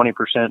 if it's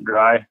 20%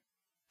 dry,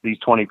 these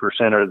 20%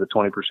 are the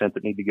 20%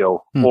 that need to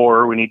go.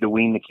 Or we need to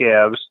wean the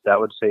calves. That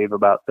would save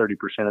about 30%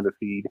 of the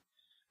feed.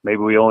 Maybe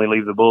we only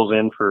leave the bulls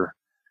in for,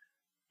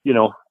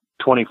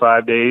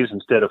 25 days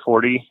instead of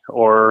 40.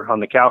 Or on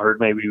the cow herd,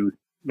 maybe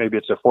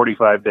it's a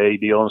 45-day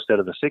deal instead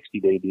of a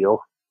 60-day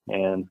deal.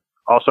 And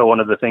also one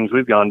of the things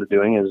we've gone to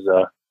doing is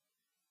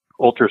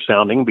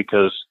ultrasounding,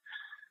 because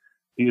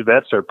these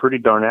vets are pretty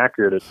darn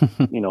accurate at,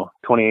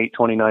 28,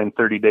 29,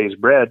 30 days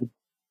bred.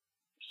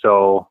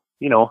 So,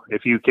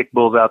 if you kick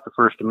bulls out the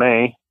 1st of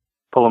May,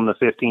 pull them the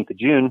 15th of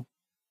June,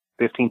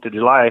 15th of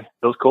July,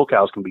 those coal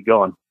cows can be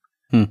gone.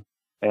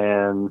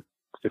 And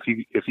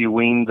if you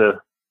wean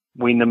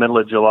the middle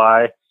of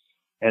July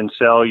and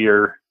sell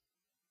your,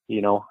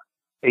 8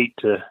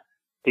 to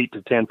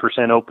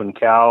 10% open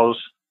cows,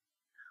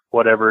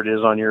 whatever it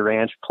is on your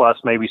ranch, plus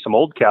maybe some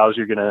old cows,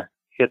 you're going to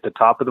hit the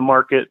top of the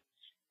market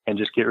and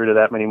just get rid of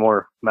that many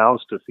more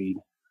mouths to feed.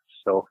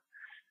 So,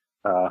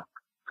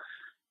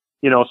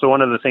 so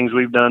one of the things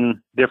we've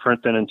done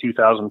different than in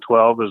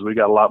 2012 is we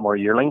got a lot more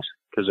yearlings,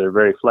 because they're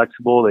very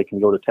flexible. They can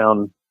go to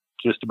town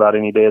just about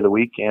any day of the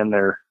week, and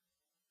they're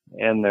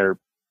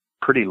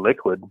pretty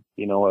liquid.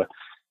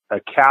 A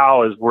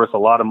cow is worth a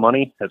lot of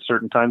money at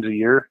certain times of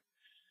year,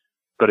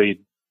 but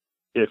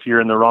if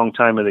you're in the wrong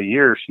time of the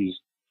year,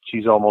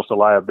 she's almost a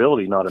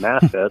liability, not an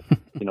asset.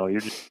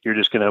 You're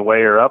just going to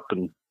weigh her up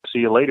and see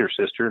you later,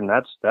 sister. And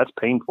that's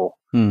painful.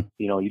 You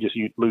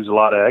lose a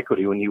lot of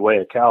equity when you weigh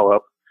a cow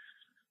up.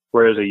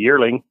 Whereas a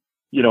yearling,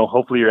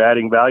 hopefully you're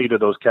adding value to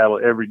those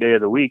cattle every day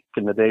of the week.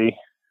 And the day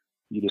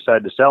you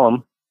decide to sell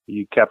them,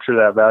 you capture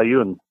that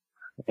value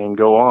and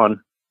go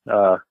on.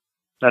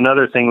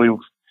 Another thing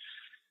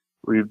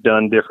we've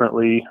done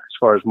differently as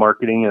far as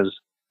marketing is,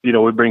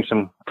 we bring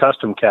some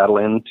custom cattle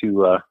in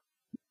to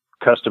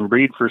custom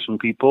breed for some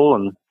people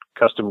and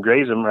custom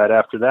graze them right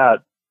after that.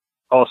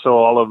 Also,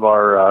 all of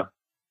our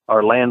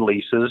land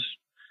leases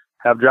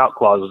have drought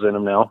clauses in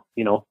them now,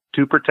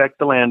 to protect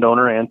the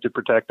landowner and to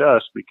protect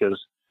us, because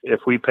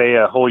if we pay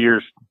a whole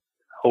year's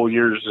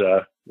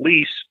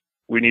lease,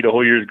 we need a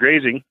whole year's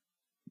grazing.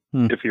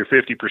 If you're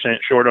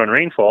 50% short on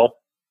rainfall,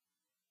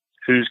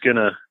 who's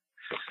gonna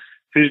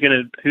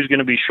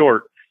be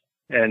short?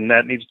 And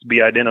that needs to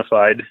be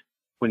identified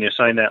when you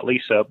sign that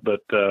lease up.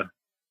 But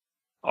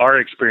our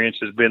experience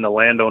has been the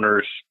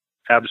landowners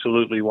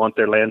absolutely want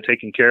their land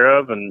taken care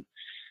of, and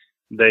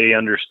they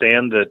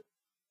understand that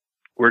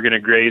we're going to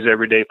graze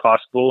every day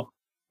possible,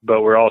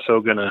 but we're also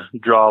going to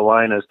draw a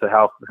line as to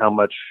how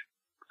much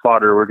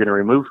fodder we're going to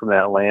remove from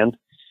that land.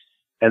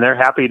 And they're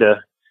happy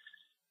to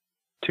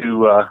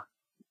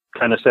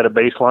kind of set a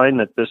baseline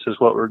that this is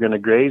what we're going to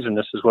graze and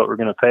this is what we're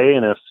going to pay.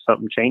 And if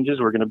something changes,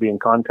 we're going to be in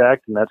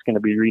contact, and that's going to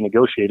be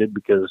renegotiated,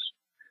 because,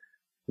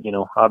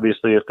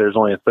 obviously if there's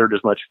only a third as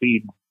much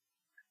feed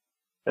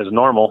as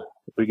normal,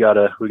 we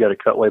gotta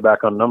cut way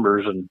back on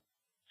numbers. And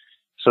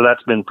so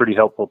that's been pretty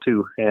helpful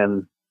too,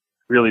 and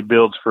really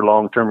builds for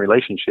long-term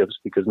relationships,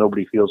 because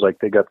nobody feels like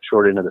they got the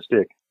short end of the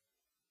stick.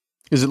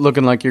 Is it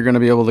looking like you're going to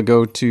be able to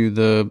go to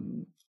the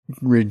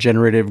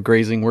regenerative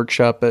grazing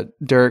workshop at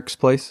Derek's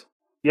place?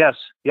 Yes.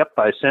 Yep.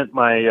 I sent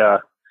my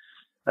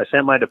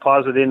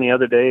deposit in the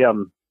other day.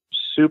 I'm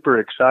super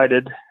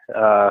excited.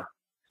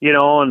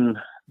 And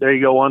there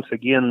you go. Once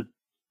again,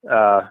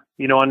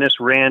 on this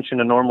ranch in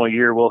a normal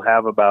year, we'll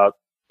have about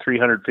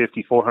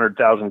 350,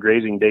 400,000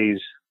 grazing days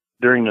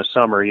during the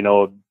summer,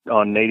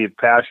 on native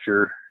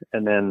pasture,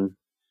 and then,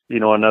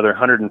 another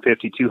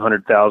 150,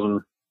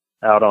 200,000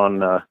 out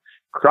on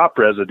crop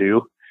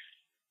residue.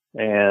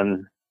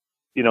 And,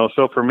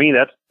 so for me,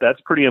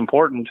 that's pretty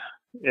important.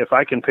 If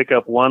I can pick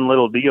up one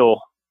little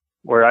deal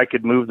where I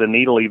could move the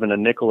needle even a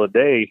nickel a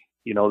day,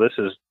 this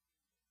is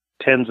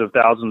tens of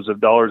thousands of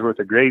dollars worth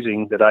of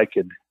grazing that I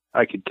could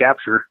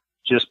capture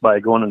just by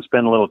going and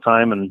spend a little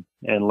time and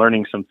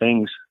learning some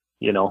things.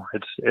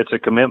 It's a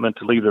commitment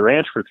to leave the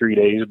ranch for 3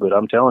 days, but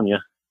I'm telling you,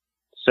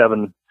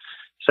 $700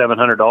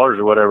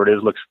 or whatever it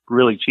is looks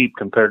really cheap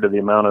compared to the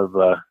amount of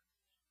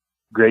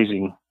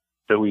grazing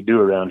that we do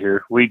around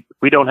here. We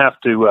don't have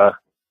to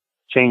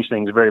change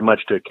things very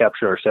much to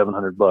capture our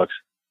 $700.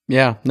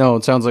 Yeah, no,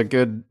 it sounds like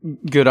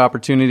good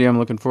opportunity. I'm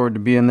looking forward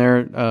to being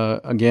there.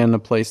 Again, a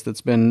place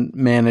that's been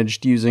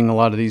managed using a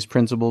lot of these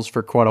principles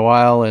for quite a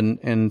while,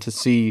 and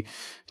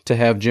to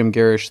have Jim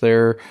Garish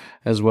there,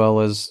 as well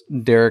as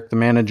Derek, the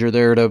manager,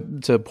 there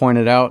to point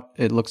it out.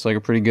 It looks like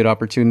a pretty good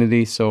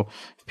opportunity. So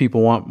if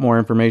people want more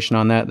information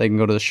on that, they can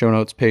go to the show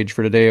notes page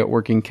for today at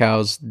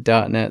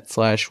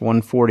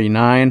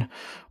workingcows.net/149.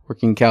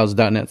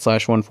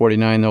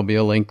 workingcows.net/149. There'll be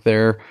a link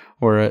there,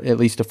 or at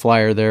least a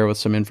flyer there with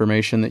some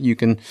information that you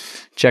can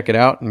check it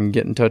out and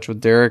get in touch with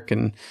Derek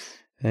and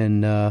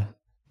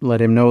let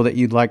him know that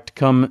you'd like to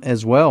come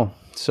as well.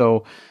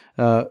 So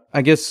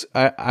I guess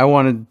I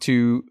wanted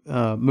to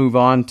move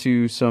on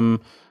to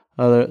some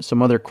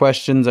other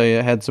questions. I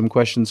had some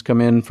questions come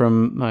in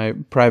from my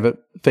private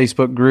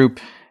Facebook group,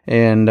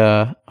 and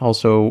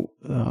also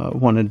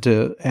wanted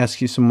to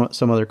ask you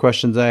some other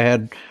questions I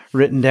had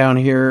written down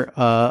here.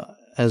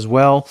 as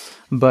well.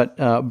 But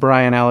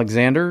Brian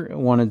Alexander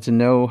wanted to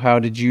know, how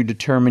did you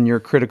determine your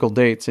critical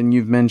dates? And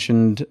you've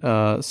mentioned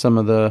some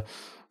of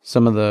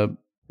the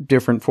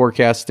different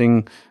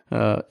forecasting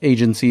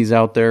agencies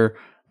out there.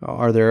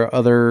 Are there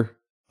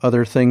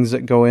other things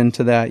that go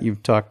into that?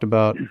 You've talked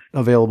about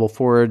available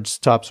forage,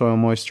 topsoil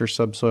moisture,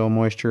 subsoil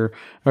moisture.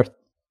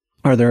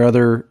 Are there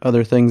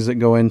other things that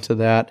go into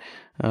that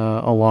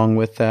along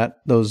with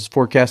those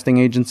forecasting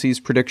agencies'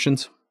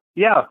 predictions?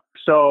 Yeah.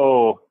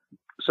 So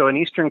in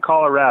eastern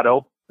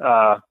Colorado,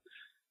 our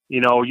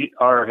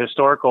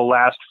historical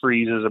last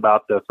freeze is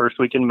about the first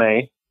week in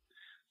May.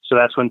 So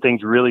that's when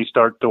things really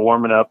start to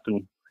warming up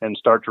and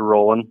start to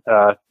rolling.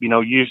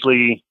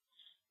 Usually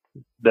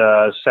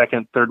the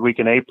second, third week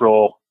in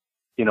April,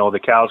 the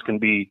cows can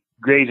be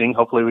grazing.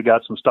 Hopefully we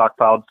got some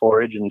stockpiled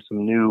forage and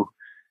some new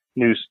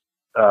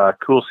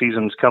cool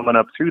seasons coming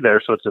up through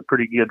there. So it's a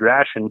pretty good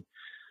ration.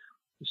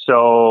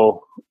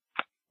 So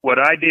what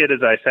I did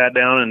is I sat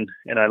down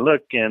and I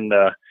looked, and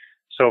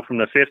so from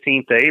the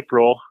 15th of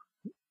April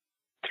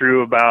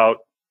through about,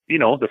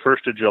 the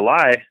 1st of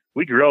July,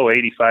 we grow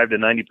 85 to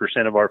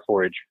 90% of our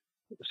forage.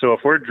 So if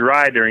we're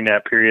dry during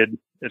that period,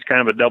 it's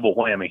kind of a double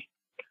whammy.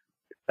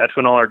 That's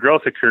when all our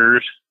growth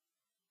occurs,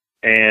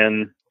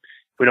 and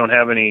if we don't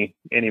have any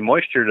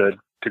moisture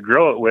to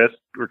grow it with,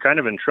 we're kind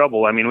of in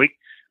trouble. I mean,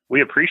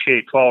 we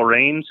appreciate fall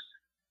rains,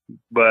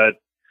 but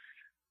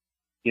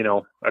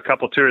a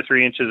couple 2 or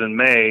 3 inches in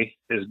May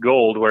is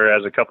gold,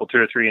 whereas a couple 2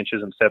 or 3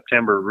 inches in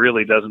September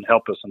really doesn't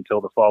help us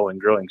until the following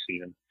growing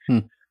season.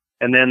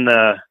 And then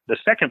the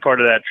second part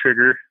of that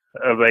trigger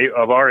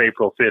of our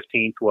April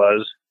 15th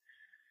was,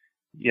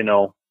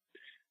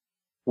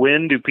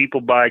 when do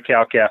people buy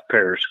cow-calf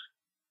pairs?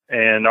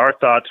 And our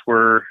thoughts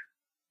were,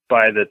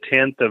 by the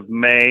 10th of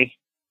May,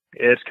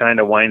 it's kind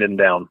of winding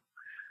down.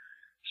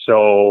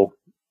 So,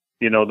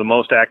 the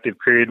most active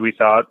period we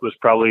thought was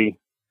probably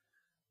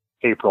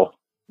April.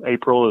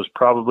 April is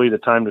probably the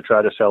time to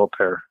try to sell a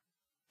pair.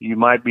 You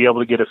might be able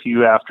to get a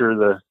few after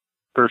the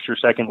first or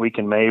second week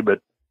in May, but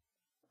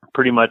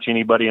pretty much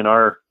anybody in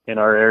our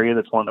area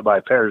that's wanting to buy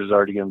pairs is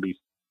already going to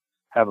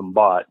have them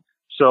bought.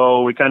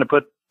 So we kind of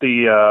put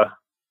the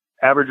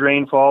average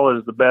rainfall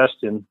as the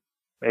best in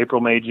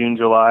April, May, June,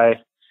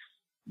 July.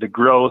 The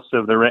growth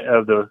of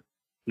the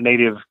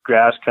native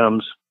grass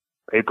comes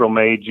April,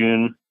 May,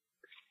 June,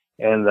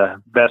 and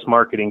the best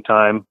marketing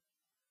time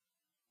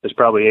is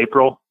probably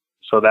April.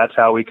 So that's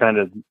how we kind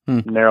of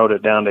narrowed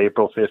it down to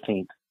April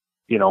 15th.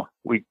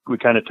 We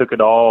kind of took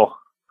it all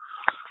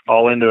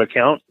into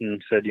account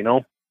and said,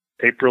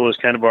 April is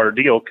kind of our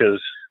deal,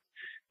 because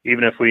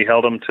even if we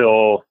held them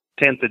till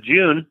 10th of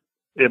June,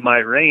 it might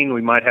rain,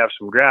 we might have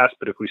some grass,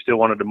 but if we still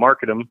wanted to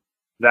market them,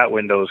 that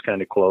window is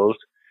kind of closed.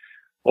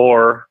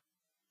 Or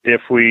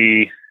if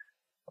we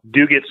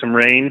do get some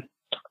rain,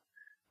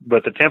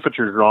 but the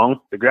temperature's wrong,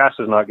 the grass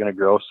is not going to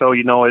grow. So,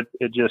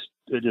 it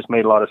just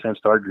made a lot of sense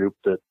to our group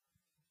that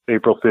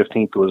April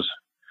 15th was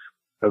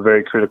a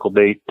very critical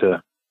date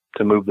to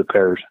move the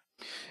pairs.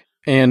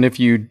 And if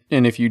you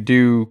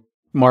do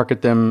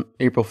market them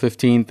April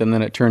 15th and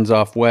then it turns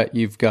off wet,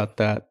 you've got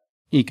that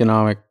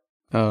economic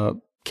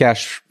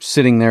cash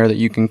sitting there that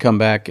you can come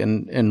back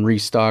and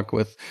restock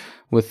with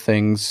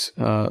things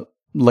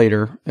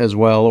later as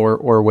well,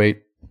 or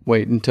wait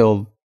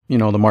until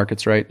the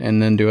market's right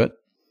and then do it.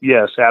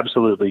 Yes,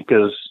 absolutely.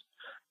 Because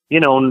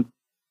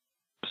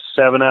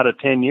 7 out of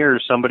 10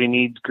 years somebody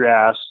needs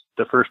grass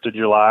the 1st of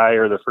July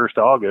or the 1st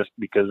of August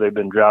because they've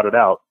been droughted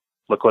out.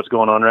 Look what's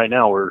going on right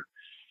now. We're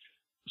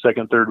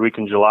second, third week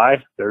in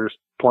July. There's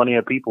plenty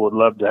of people would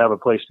love to have a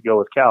place to go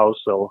with cows.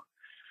 So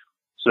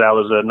that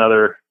was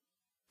another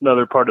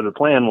part of the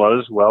plan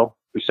was, well,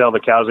 we sell the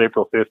cows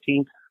April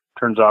 15th,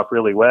 turns off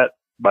really wet.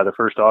 By the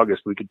 1st of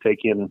August, we could take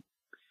in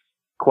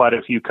quite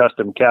a few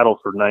custom cattle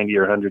for 90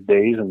 or 100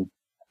 days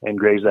and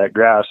graze that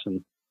grass.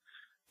 And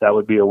that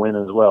would be a win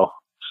as well.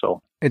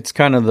 So it's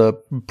kind of the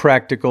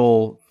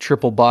practical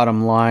triple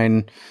bottom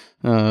line.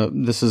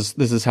 This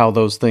is how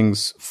those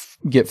things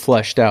get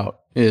fleshed out.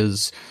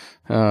 Is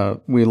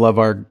we love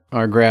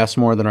our grass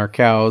more than our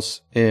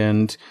cows,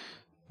 and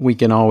we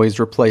can always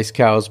replace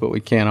cows, but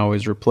we can't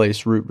always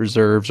replace root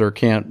reserves, or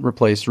can't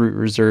replace root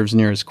reserves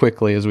near as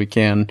quickly as we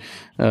can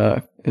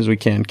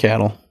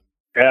cattle.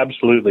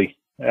 Absolutely.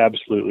 That's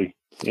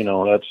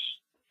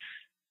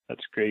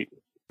great.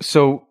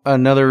 So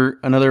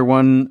another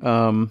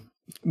one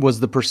was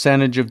the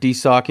percentage of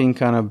desocking,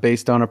 kind of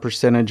based on a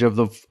percentage of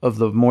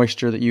the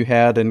moisture that you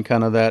had, and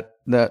kind of that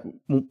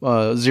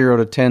 0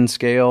 to 10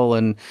 scale,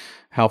 and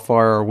how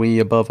far are we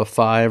above a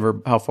 5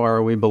 or how far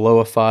are we below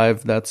a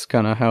 5? That's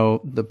kind of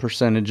how the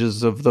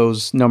percentages of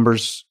those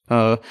numbers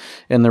and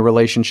the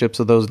relationships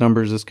of those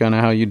numbers is kind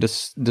of how you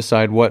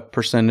decide what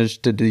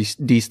percentage to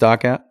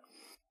destock at.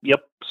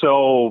 Yep.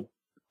 So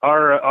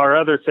our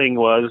other thing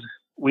was,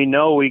 we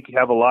know we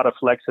have a lot of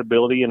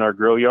flexibility in our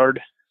grow yard.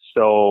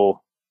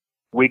 So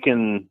we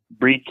can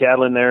breed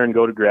cattle in there and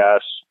go to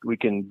grass. We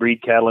can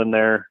breed cattle in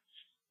there,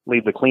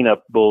 leave the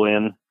cleanup bull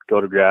in,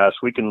 go to grass.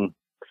 We can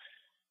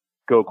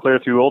go clear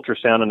through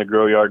ultrasound in the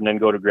grow yard and then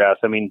go to grass.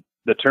 I mean,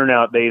 the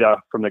turnout data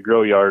from the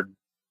grow yard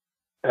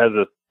has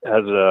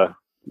a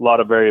lot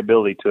of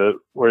variability to it,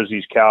 whereas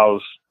these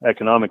cows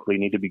economically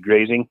need to be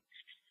grazing.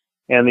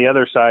 And the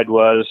other side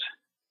was,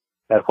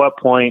 at what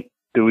point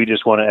do we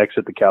just want to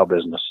exit the cow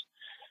business?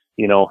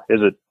 You know,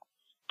 is it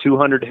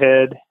 200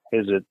 head?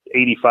 Is it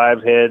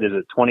 85 head? Is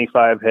it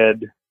 25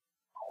 head?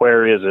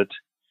 Where is it?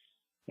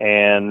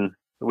 And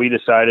we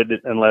decided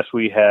that unless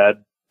we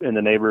had in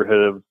the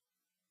neighborhood of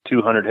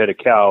 200 head of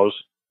cows,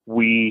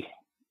 we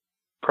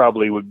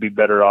probably would be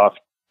better off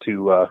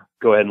to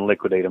go ahead and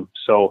liquidate them.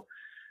 So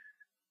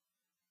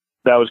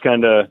that was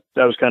kind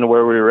of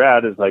where we were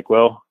at. Is like,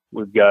 well,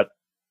 we've got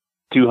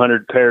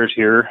 200 pairs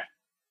here.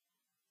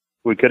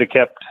 We could have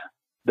kept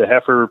the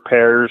heifer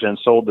pairs and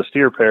sold the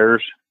steer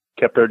pairs,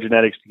 kept our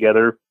genetics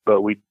together,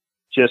 but we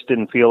just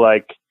didn't feel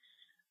like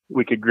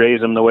we could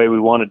graze them the way we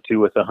wanted to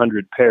with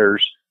 100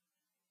 pairs,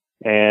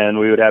 and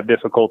we would have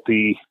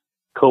difficulty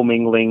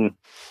commingling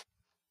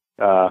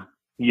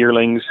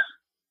yearlings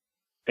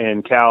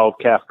and calf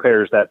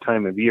pairs that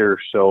time of year.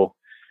 So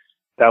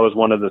that was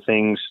one of the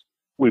things.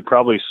 We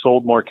probably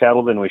sold more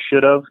cattle than we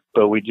should have,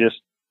 but we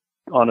just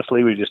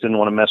didn't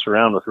want to mess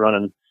around with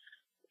running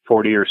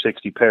 40 or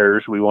 60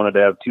 pairs. We wanted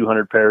to have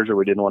 200 pairs, or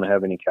we didn't want to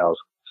have any cows.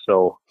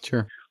 So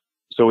sure.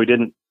 So we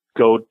didn't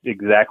go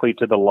exactly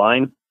to the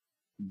line,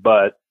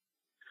 but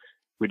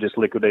we just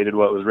liquidated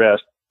what was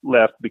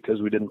left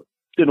because we didn't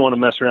want to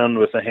mess around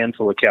with a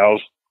handful of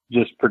cows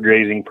just for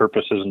grazing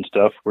purposes and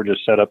stuff. We're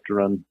just set up to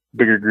run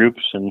bigger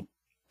groups and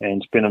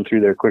spin them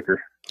through there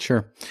quicker.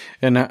 Sure.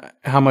 And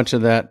how much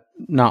of that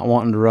not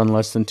wanting to run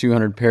less than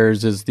 200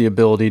 pairs is the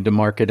ability to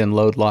market and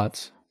load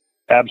lots?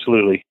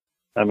 Absolutely.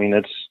 I mean,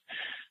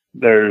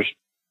 there's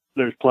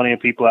plenty of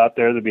people out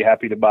there that'd be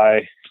happy to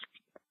buy,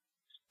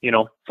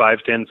 5,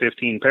 10,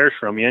 15 pairs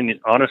from you. And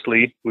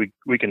honestly,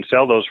 we can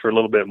sell those for a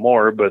little bit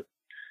more, but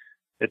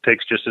it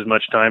takes just as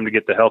much time to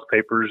get the health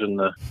papers and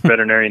the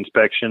veterinary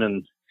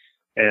inspection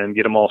and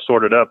get them all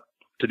sorted up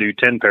to do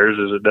 10 pairs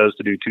as it does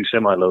to do 2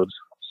 semi-loads.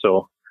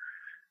 So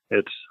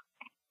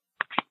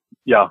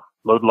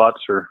load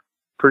lots are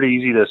pretty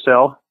easy to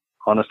sell.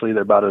 Honestly,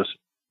 they're about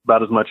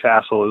as much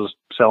hassle as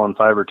selling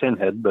 5 or 10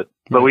 head, but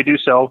we do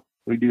sell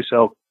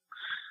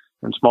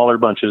in smaller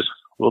bunches.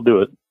 We'll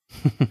do it.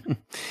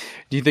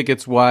 Do you think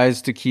it's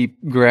wise to keep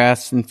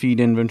grass and feed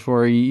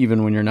inventory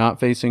even when you're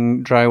not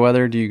facing dry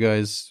weather? Do you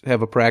guys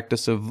have a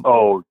practice of?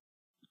 Oh,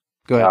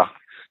 go ahead.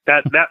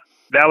 Yeah.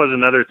 That was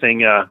another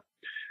thing.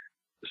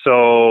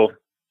 So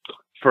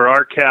for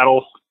our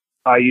cattle,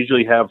 I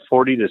usually have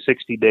 40 to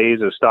 60 days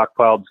of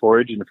stockpiled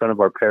forage in front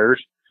of our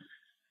pairs,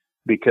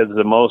 because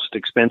the most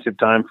expensive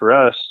time for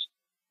us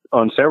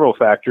on several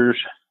factors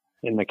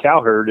in the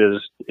cow herd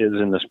is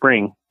in the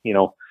spring.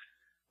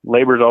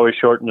 Labor is always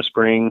short in the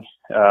spring.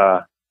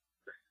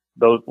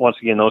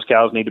 Those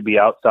cows need to be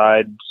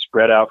outside,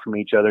 spread out from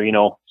each other.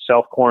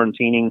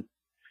 Self-quarantining,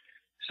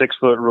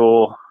 6-foot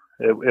rule.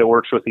 It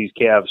works with these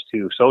calves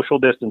too. Social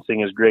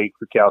distancing is great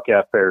for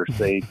cow-calf pairs.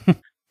 They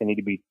need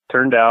to be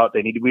turned out.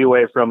 They need to be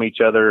away from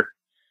each other.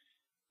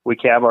 We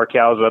calve our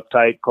cows up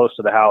tight, close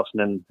to the house, and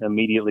then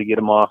immediately get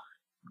them off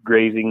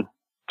grazing,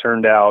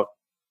 turned out.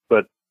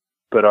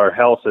 But our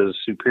health is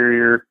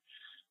superior.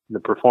 The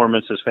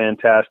performance is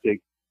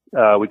fantastic.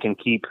 We can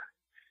keep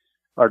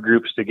our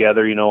groups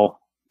together.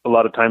 A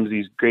lot of times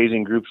these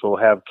grazing groups will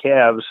have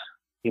calves,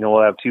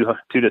 we'll have 2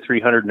 to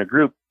 300 in a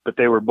group, but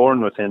they were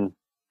born within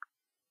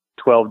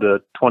 12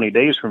 to 20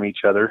 days from each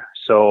other.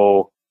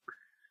 So,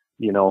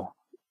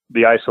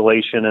 the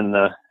isolation and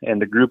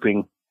the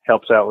grouping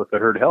helps out with the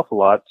herd health a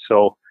lot.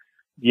 So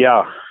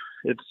yeah,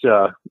 it's,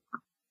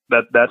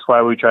 that's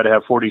why we try to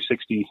have 40,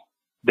 60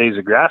 days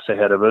of grass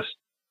ahead of us.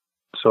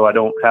 So I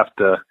don't have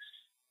to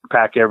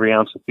pack every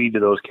ounce of feed to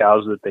those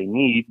cows that they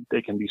need.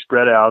 They can be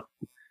spread out,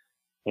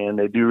 and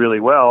they do really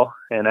well.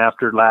 And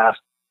after last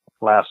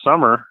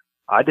summer,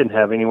 I didn't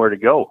have anywhere to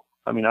go.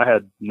 I mean, I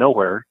had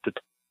nowhere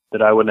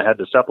that I wouldn't have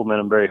had to supplement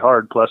them very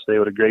hard. Plus they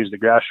would have grazed the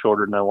grass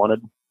shorter than I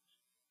wanted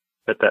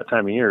at that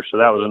time of year. So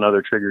that was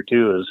another trigger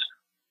too, is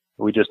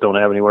we just don't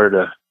have anywhere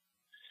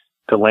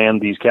to land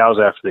these cows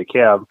after they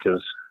calve,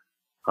 because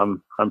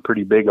I'm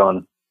pretty big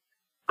on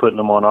putting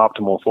them on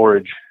optimal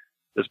forage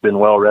that's been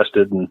well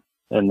rested, and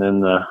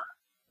then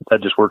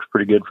that just works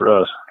pretty good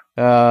for us.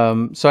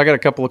 So I got a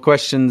couple of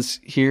questions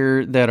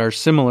here that are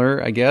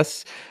similar, I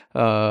guess.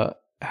 How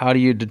do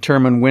you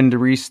determine when to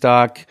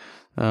restock?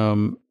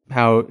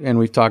 And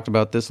we've talked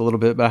about this a little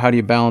bit, but how do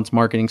you balance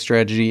marketing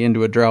strategy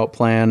into a drought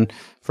plan?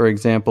 For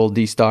example,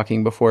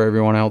 destocking before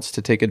everyone else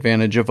to take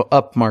advantage of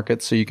up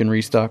markets, so you can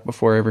restock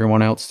before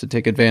everyone else to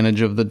take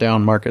advantage of the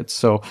down markets.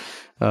 So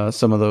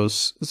some of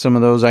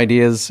those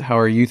ideas, how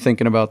are you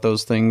thinking about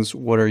those things?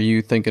 What are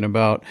you thinking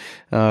about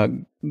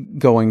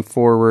going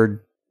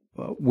forward?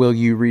 Will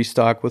you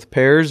restock with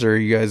pairs, or are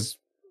you guys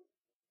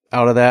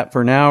out of that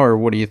for now, or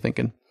what are you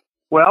thinking?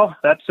 Well,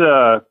 that's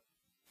a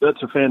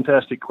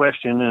fantastic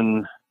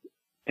question,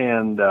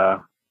 and I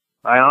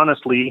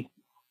honestly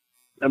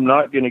am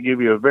not going to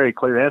give you a very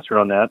clear answer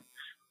on that,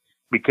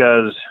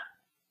 because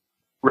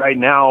right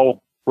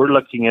now we're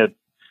looking at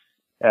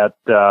at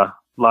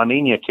La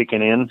Nina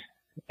kicking in,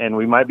 and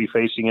we might be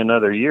facing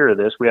another year of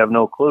this. We have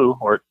no clue,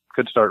 or it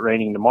could start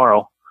raining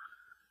tomorrow.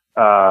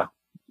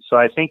 So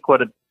I think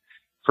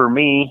for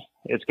me,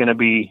 it's going to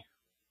be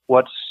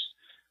what's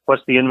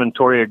the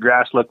inventory of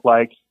grass look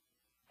like?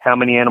 How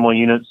many animal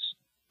units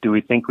do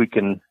we think we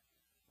can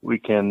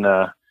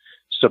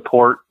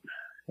support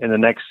in the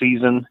next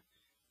season?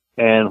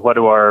 And what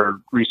do our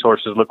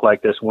resources look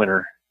like this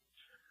winter?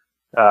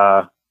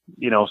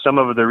 Some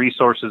of the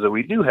resources that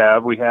we do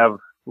have, we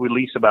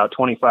lease about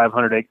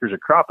 2,500 acres of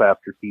crop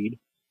after feed,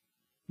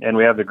 and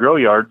we have the grow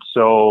yard.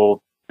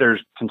 So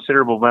there's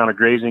considerable amount of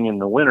grazing in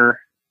the winter.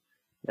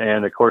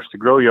 And of course the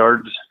grow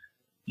yards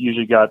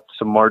usually got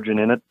some margin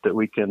in it that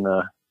we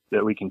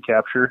can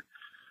capture.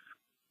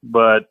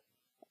 But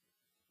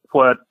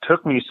what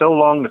took me so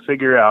long to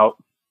figure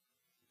out,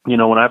 when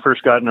I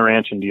first got in a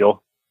ranching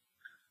deal,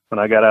 when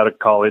I got out of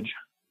college,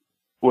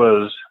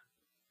 was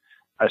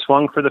I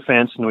swung for the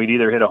fence and we'd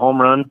either hit a home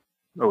run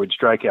or we'd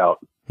strike out.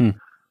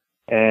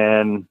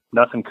 And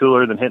nothing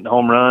cooler than hitting a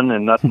home run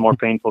and nothing more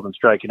painful than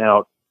striking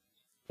out.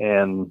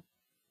 And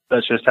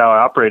that's just how I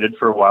operated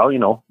for a while,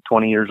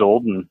 20 years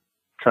old and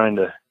trying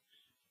to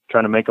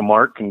make a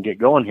mark and get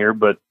going here.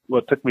 But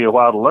what took me a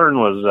while to learn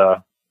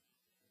was,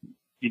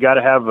 you got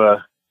to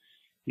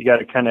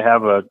kind of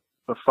have a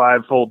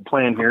five-fold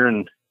plan here.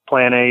 And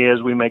plan A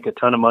is we make a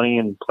ton of money,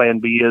 and plan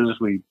B is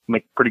we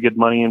make pretty good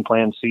money, and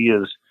plan C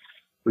is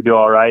we do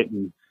all right.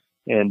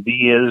 And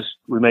D is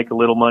we make a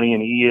little money,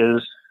 and E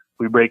is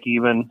we break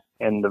even.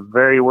 And the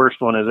very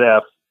worst one is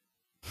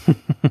F.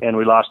 And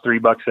we lost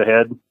 $3 a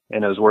head,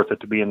 and it was worth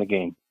it to be in the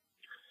game.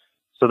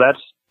 So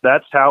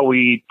that's how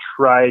we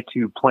try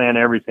to plan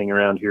everything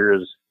around here,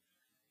 is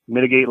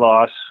mitigate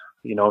loss,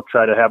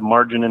 try to have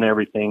margin in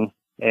everything.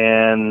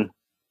 And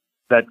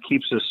that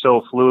keeps us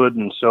so fluid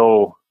and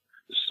so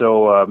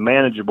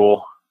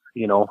manageable.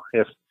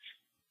 If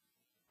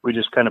we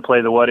just kind of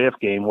play the what if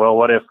game, well,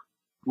 what if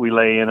we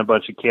lay in a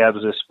bunch of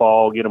calves this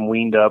fall, get them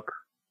weaned up,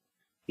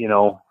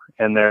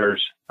 and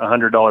there's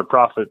 $100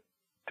 profit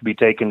to be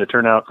taken to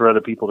turn out for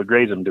other people to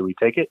graze them. Do we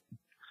take it?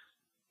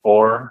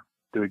 Or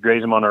do we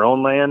graze them on our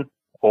own land?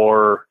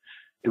 Or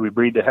do we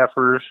breed the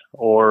heifers?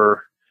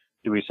 Or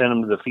do we send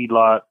them to the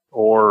feedlot?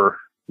 Or,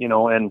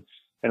 and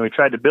we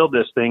tried to build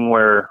this thing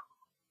where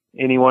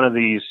any one of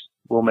these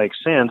will make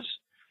sense.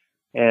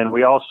 And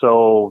we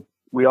also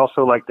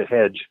like to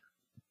hedge.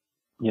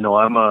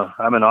 I'm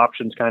an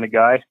options kind of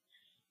guy.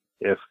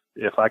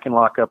 If I can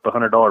lock up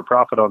 $100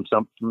 profit on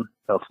something,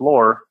 a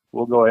floor,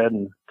 we'll go ahead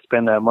and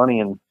spend that money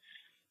and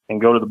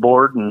go to the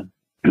board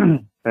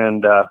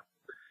and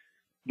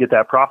get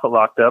that profit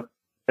locked up.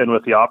 And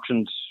with the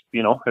options,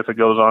 if it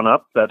goes on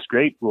up, that's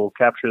great. We'll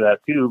capture that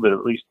too. But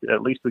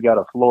at least we got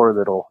a floor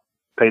that'll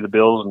pay the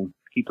bills and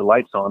keep the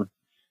lights on.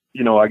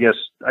 I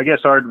guess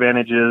our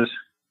advantage is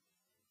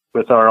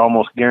with our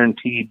almost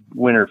guaranteed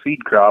winter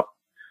feed crop,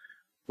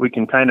 we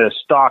can kind of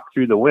stock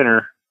through the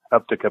winter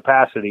up to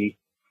capacity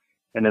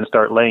and then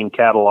start laying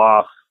cattle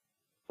off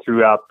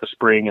throughout the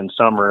spring and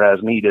summer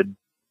as needed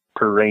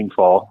per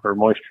rainfall or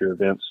moisture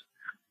events.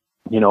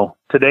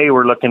 Today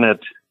we're looking at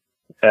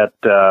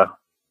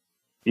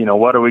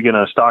what are we going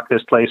to stock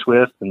this place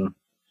with? And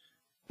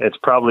it's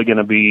probably going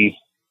to be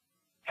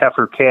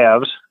heifer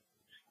calves.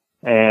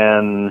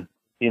 And,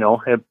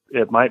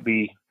 it might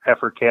be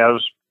heifer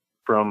calves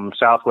from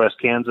Southwest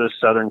Kansas,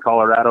 Southern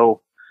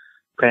Colorado,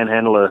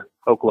 Panhandle of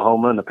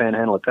Oklahoma, and the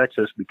Panhandle of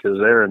Texas, because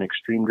they're in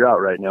extreme drought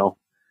right now.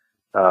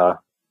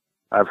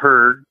 I've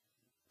heard,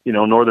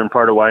 northern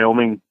part of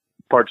Wyoming,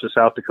 parts of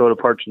South Dakota,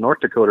 parts of North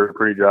Dakota are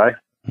pretty dry.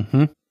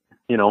 Mm-hmm.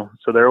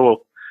 So there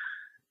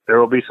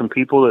will be some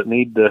people that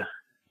need to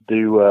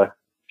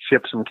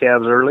ship some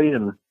calves early,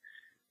 and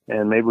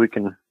maybe we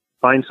can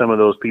find some of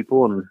those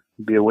people and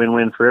be a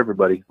win-win for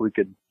everybody.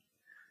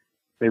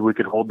 Maybe we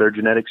could hold their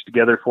genetics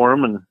together for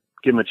them and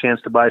give them a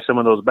chance to buy some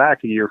of those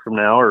back a year from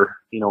now, or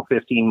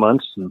 15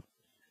 months. And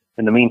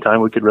in the meantime,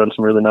 we could run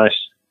some really nice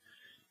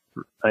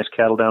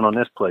cattle down on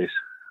this place.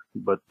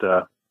 But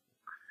so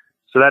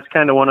that's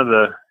kind of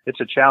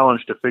it's a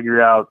challenge to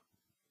figure out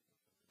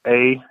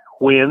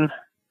when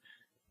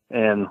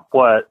and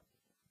what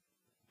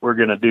we're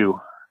going to do,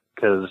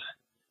 because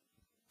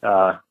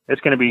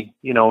it's going to be,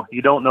 you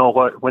don't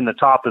know when the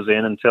top is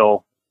in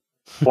until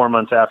 4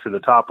 months after the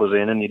top was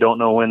in, and you don't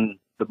know when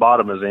the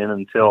bottom is in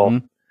until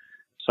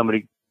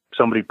somebody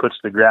puts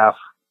the graph,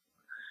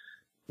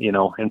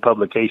 in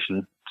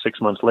publication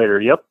 6 months later.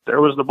 Yep,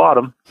 there was the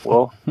bottom.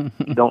 Well,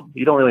 you don't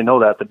really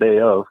know that the day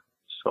of,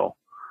 so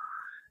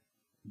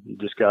you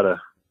just got to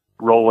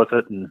roll with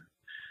it and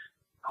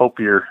hope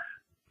you're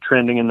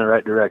trending in the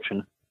right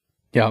direction.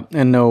 Yeah,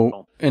 and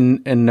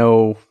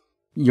know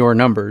your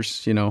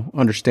numbers,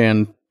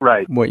 understand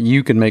right what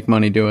you can make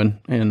money doing,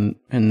 and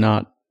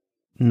not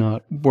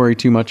worry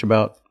too much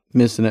about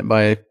missing it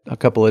by a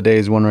couple of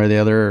days one way or the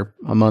other, or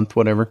a month,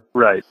 whatever.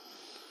 Right.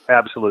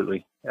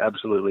 Absolutely.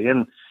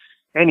 And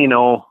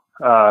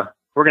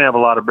we're going to have a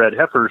lot of bred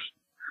heifers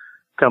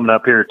coming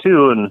up here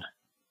too. And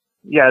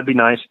yeah, it'd be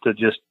nice to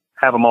just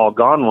have them all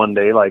gone one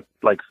day like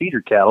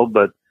feeder cattle,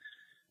 but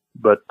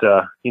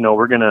you know,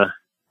 we're gonna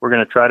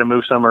try to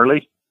move some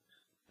early.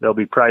 They'll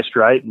be priced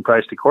right and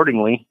priced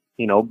accordingly,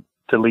 you know,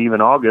 to leave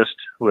in August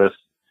with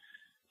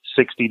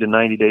 60 to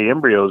 90 day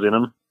embryos in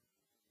them.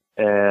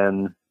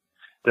 And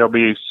there'll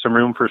be some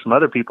room for some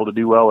other people to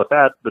do well with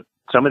that. But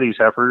some of these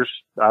heifers,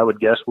 I would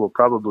guess, will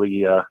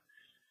probably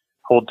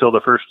hold till the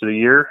first of the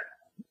year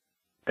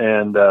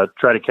and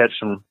try to catch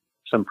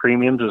some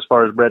premiums as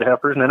far as bred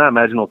heifers. And then I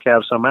imagine we'll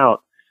calve some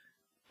out,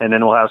 and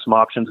then we'll have some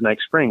options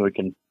next spring.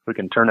 We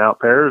can turn out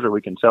pairs, or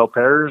we can sell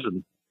pairs,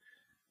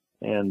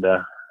 and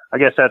I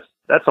guess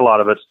that's a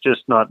lot of it's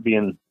just not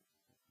being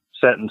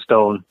set in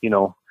stone. You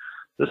know,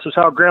 this is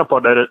how Grandpa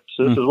did it,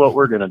 so this is what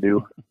we're going to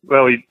do.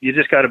 Well, you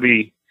just got to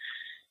be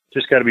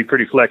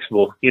pretty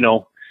flexible. You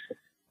know,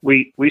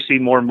 we see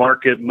more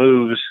market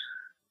moves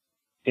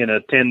in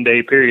a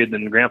 10-day period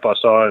than Grandpa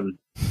saw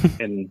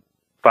in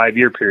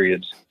 5-year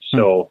periods.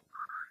 So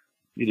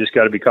you just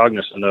got to be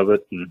cognizant of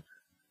it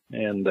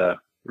and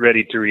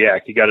ready to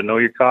react. You got to know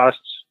your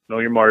costs, know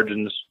your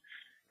margins,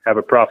 have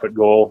a profit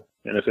goal.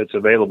 And if it's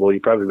available, you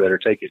probably better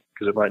take it,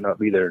 because it might not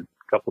be there in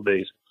a couple of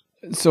days.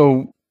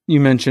 So you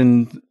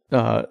mentioned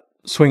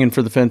swinging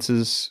for the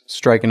fences,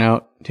 striking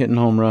out, hitting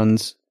home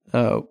runs.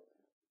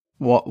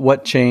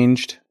 What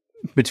changed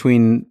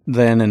between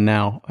then and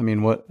now? I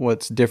mean,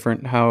 what's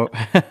different? How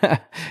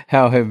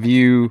have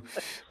you?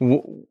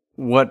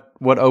 What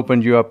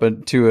opened you up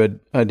to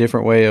a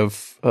different way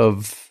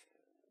of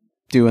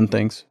doing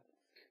things?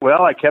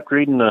 Well, I kept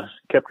reading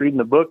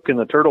the book, and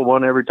the turtle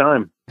won every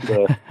time.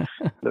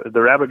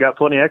 The rabbit got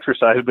plenty of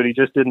exercise, but he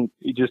just didn't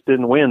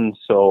win.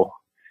 So,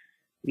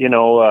 you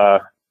know,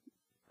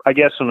 I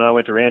guess when I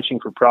went to ranching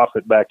for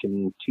profit back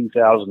in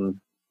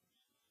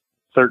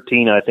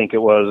 2013, I think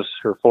it was,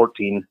 or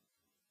 14,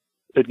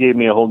 it gave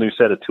me a whole new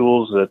set of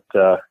tools that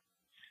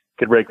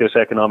could break this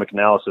economic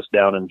analysis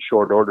down in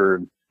short order.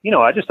 And, you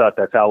know, I just thought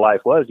that's how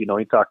life was. You know,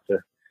 you talk to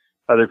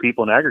other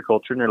people in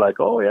agriculture, and they're like,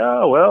 "Oh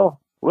yeah,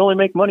 well, we only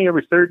make money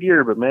every third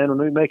year, but man, when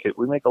we make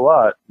a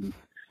lot."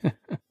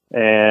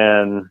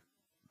 And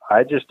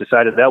I just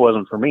decided that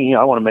wasn't for me.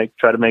 I want to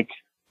try to make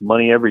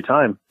money every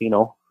time, you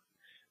know.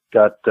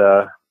 Got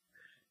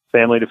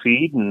family to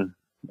feed and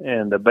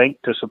a bank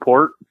to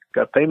support,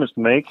 got payments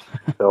to make.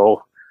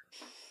 So,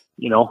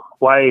 you know,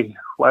 why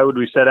would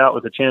we set out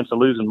with a chance of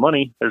losing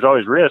money? There's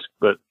always risk,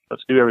 but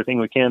let's do everything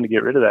we can to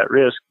get rid of that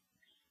risk,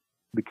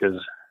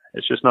 because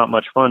it's just not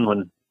much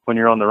fun when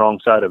you're on the wrong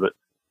side of it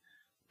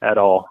at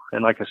all.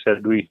 And like I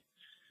said, we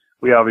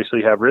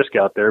obviously have risk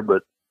out there,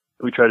 but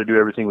we try to do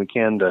everything we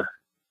can to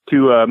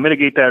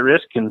mitigate that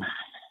risk and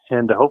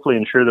to hopefully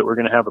ensure that we're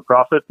going to have a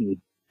profit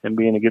and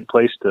be in a good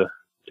place to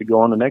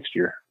go on the next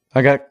year.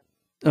 I got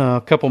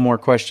a couple more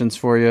questions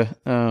for you,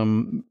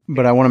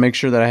 but I want to make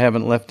sure that I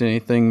haven't left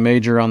anything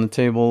major on the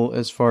table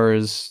as far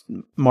as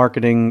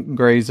marketing,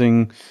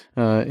 grazing,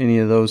 any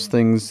of those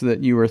things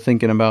that you were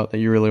thinking about that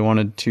you really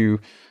wanted to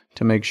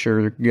make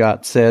sure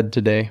got said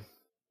today.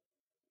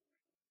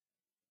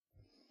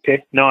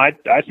 Okay. No, I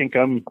think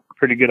I'm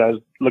pretty good. I was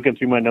looking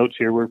through my notes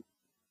here.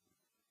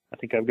 I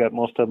think I've got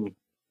most of them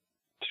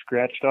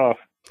scratched off.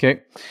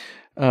 Okay.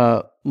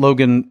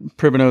 Logan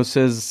Pribino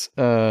says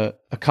a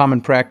common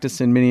practice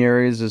in many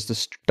areas is to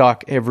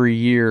stock every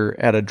year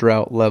at a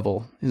drought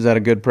level. Is that a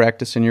good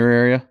practice in your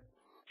area?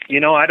 You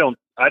know, I don't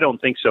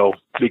think so,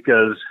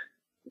 because,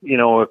 you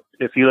know,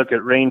 if you look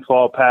at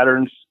rainfall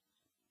patterns,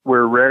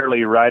 we're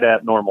rarely right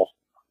at normal.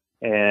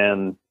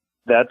 And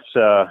that's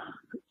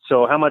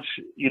so how much,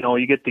 you know,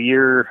 you get the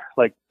year,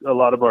 like a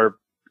lot of our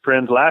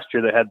friends last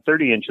year that had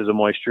 30 inches of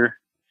moisture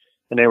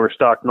and they were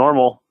stocked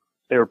normal,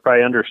 they were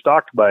probably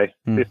understocked by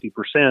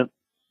 50%.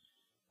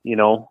 You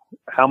know,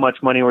 how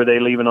much money were they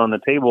leaving on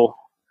the table?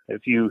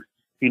 If you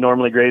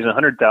normally graze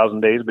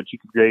 100,000 days, but you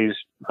could graze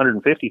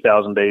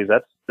 150,000 days,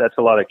 that's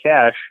a lot of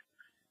cash.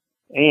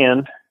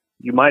 And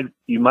you might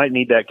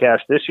need that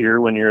cash this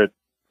year when you're at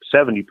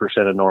 70%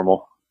 of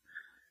normal,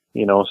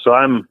 you know. So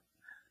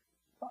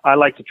I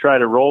like to try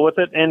to roll with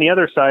it. And the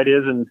other side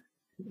is in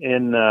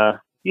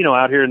you know,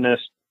 out here in this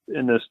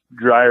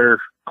drier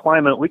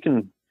climate, we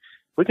can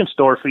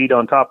store feed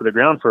on top of the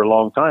ground for a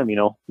long time. You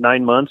know,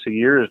 9 months, a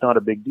year is not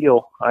a big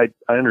deal. I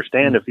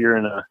understand if you're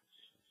in a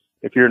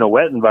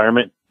wet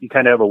environment, you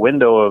kind of have a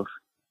window of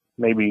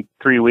maybe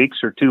 3 weeks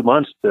or 2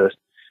 months to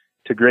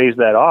graze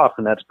that off.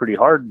 And that's pretty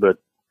hard, but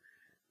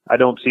I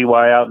don't see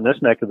why out in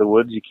this neck of the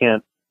woods, you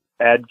can't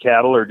add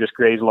cattle or just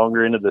graze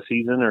longer into the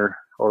season or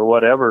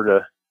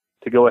whatever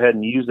to go ahead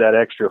and use that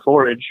extra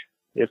forage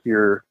if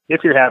you're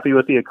happy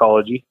with the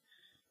ecology.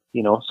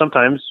 You know,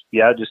 sometimes,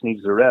 yeah, it just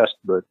needs the rest,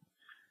 but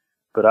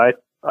I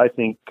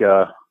think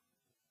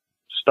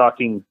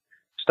stocking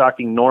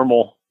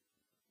normal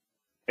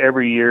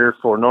every year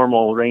for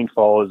normal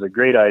rainfall is a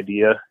great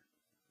idea,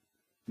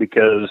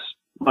 because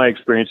my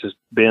experience has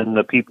been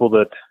the people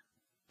that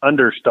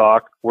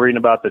understock worrying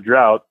about the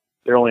drought,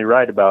 they're only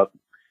right about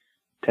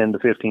 10 to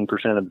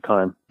 15% of the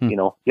time. You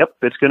know, yep,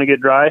 it's going to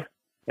get dry.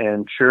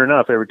 And sure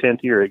enough, every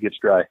 10th year it gets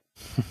dry.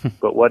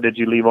 But what did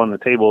you leave on the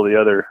table the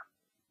other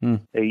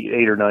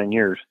eight or 9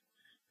 years.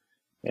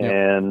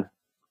 And,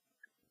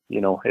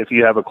 if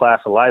you have a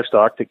class of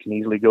livestock that can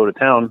easily go to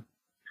town,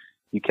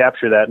 you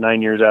capture that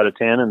 9 years out of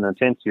 10, and the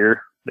 10th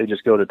year, they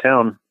just go to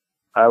town.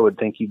 I would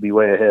think you'd be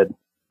way ahead,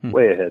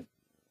 way ahead.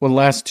 Well,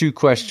 last two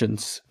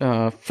questions.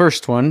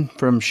 First one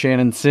from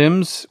Shannon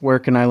Sims. Where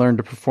can I learn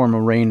to perform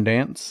a rain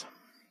dance?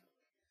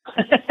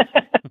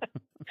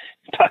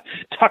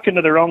 Talking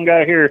to the wrong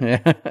guy here.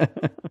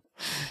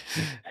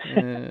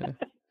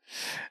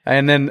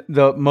 And then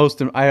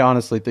I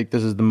honestly think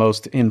this is the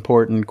most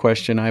important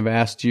question I've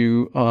asked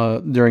you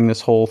during this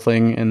whole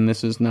thing, and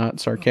this is not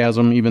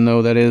sarcasm, even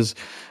though that is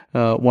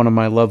one of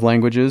my love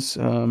languages.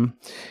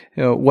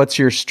 What's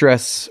your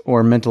stress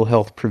or mental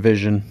health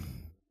provision?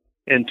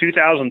 In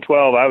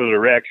 2012, I was a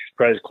wreck,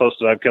 probably as close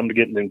as I've come to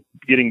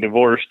getting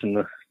divorced in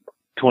the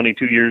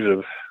 22 years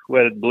of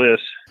wedded bliss.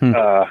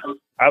 I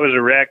was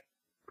a wreck,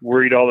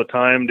 worried all the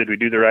time. Did we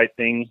do the right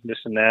thing? This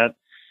and that.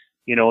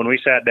 When we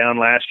sat down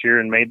last year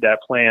and made that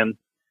plan,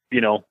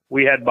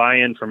 we had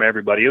buy-in from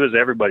everybody. It was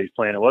everybody's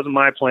plan. It wasn't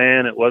my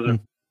plan. It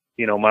wasn't,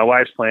 my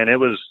wife's plan. It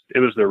was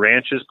the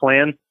ranch's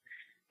plan,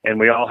 and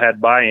we all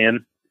had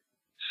buy-in.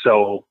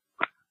 So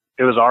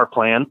it was our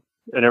plan,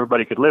 and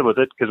everybody could live with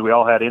it because we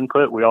all had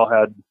input. We all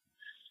had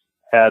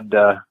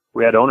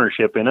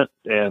ownership in it,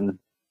 and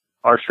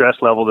our stress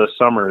level this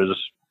summer is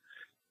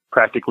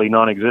practically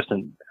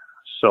non-existent.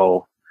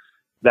 So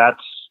that's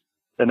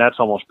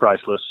almost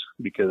priceless,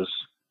 because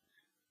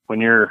when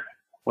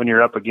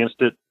you're up against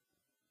it,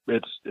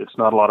 it's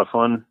not a lot of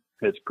fun.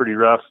 It's pretty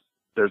rough.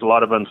 There's a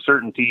lot of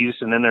uncertainties,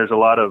 and then there's a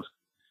lot of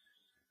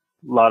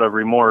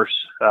remorse.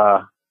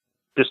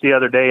 Just the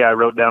other day, I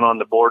wrote down on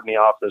the board in the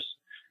office,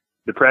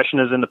 depression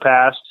is in the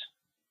past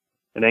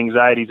and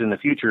anxiety is in the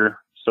future.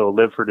 So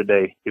live for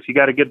today. If you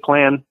got a good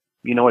plan,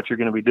 you know what you're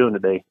going to be doing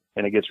today,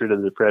 and it gets rid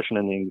of the depression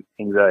and the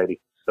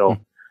anxiety. So,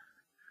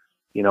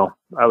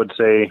 I would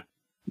say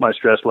my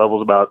stress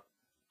level is about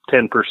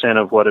 10%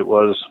 of what it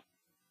was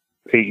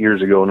 8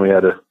 years ago when we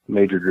had a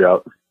major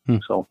drought.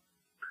 So,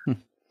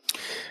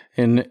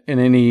 and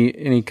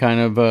any kind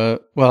of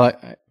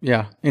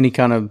any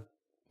kind of,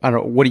 I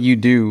don't know, what do you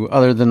do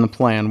other than the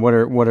plan? What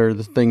are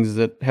the things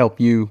that help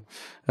you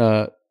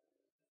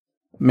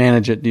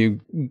manage it? Do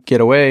you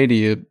get away? Do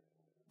you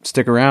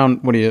stick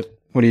around? What do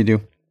you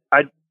do?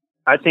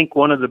 I think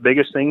one of the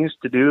biggest things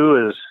to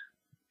do is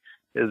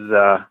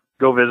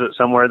go visit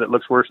somewhere that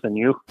looks worse than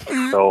you.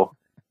 So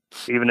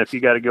even if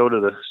you got to go to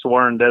the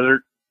Saharan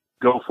Desert,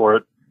 go for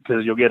it,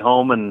 because you'll get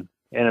home and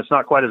it's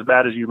not quite as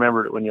bad as you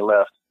remembered it when you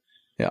left.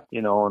 Yeah.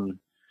 And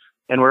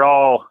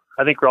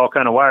I think we're all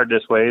kind of wired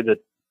this way, that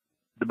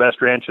the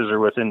best ranches are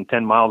within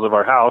 10 miles of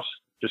our house,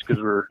 just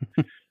because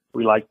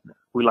we like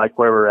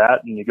where we're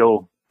at. And you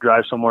go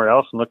drive somewhere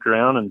else and look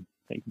around and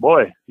think,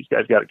 boy, these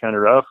guys got it kind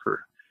of rough,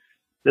 or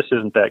this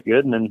isn't that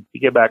good. And then you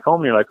get back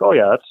home and you're like, oh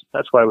yeah,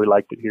 that's why we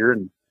liked it here.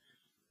 And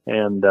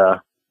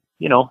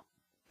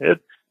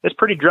it's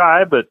pretty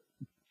dry, but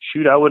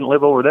shoot, I wouldn't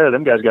live over there.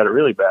 Them guys got it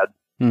really bad.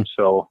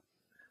 So,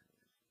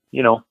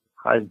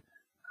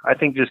 I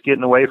think just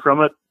getting away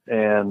from it,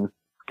 and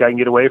I can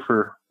get away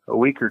for a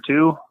week or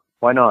two.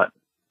 Why not?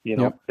 Is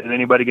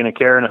anybody going to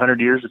care in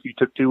 100 years if you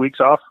took 2 weeks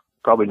off?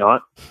 Probably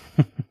not.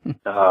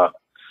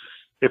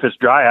 If it's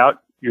dry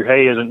out,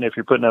 if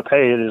you're putting up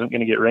hay, it isn't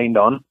going to get rained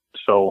on.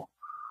 So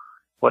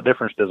what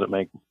difference does it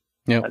make?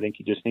 I think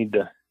you just need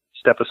to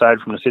step aside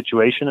from the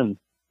situation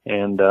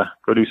and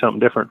go do something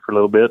different for a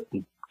little bit,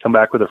 and come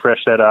back with a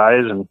fresh set of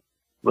eyes and a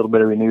little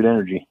bit of renewed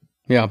energy.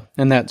 Yeah,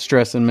 and that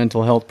stress and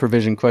mental health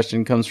provision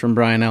question comes from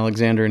Brian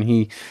Alexander, and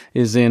he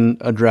is in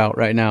a drought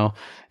right now.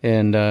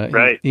 And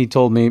right. he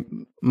told me,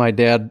 my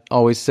dad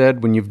always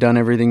said, when you've done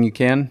everything you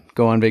can,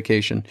 go on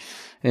vacation.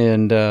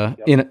 And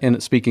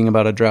in speaking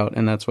about a drought,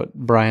 and that's what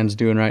Brian's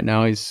doing right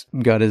now. He's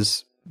got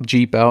his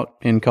Jeep out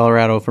in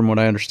Colorado, from what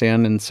I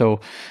understand. And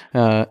so,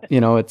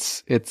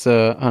 it's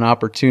an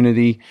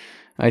opportunity,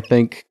 I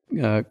think,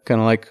 kind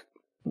of like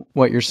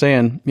what you're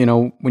saying,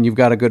 when you've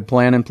got a good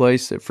plan in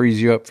place, it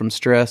frees you up from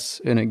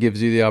stress, and it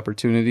gives you the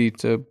opportunity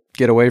to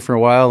get away for a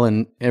while,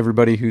 and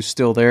everybody who's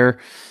still there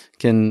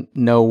can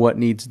know what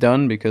needs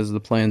done because the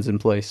plan's in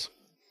place.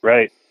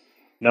 Right.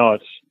 No,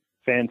 it's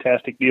a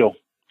fantastic deal.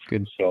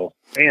 Good. So,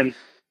 and,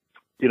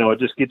 it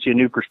just gets you a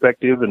new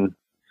perspective and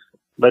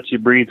lets you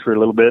breathe for a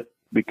little bit,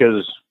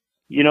 because,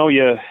 you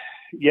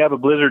have a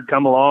blizzard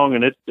come along,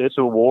 and it's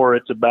a war,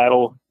 it's a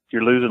battle.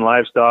 You're losing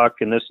livestock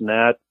and this and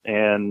that.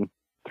 And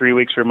 3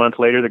 weeks or a month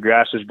later, the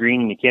grass is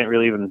green, and you can't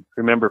really even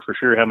remember for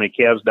sure how many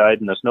calves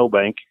died in the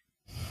snowbank.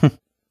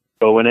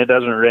 So when it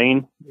doesn't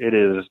rain, it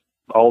is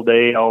all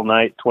day, all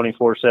night,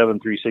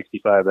 24/7,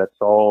 365. That's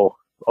all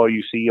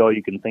you see, all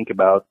you can think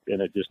about, and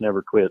it just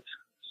never quits.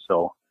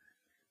 So,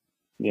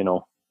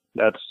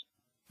 that's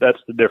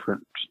the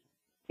difference.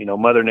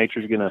 Mother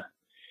Nature's gonna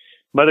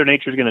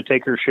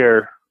take her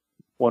share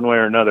one way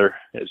or another.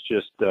 It's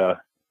just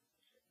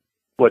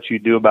what you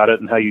do about it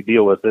and how you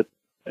deal with it.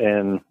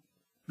 And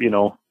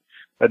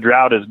a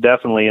drought is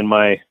definitely in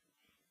my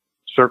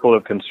circle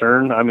of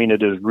concern. I mean,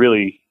 it is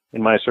really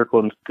in my circle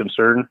of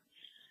concern,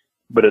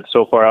 but it's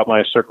so far out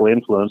my circle of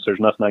influence, there's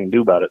nothing I can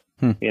do about it.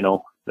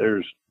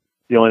 There's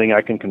the only thing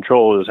I can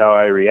control is how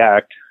I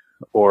react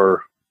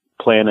or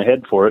plan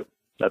ahead for it.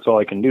 That's all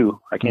I can do.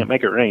 I can't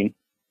make it rain.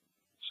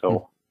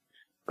 So,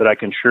 but I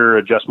can sure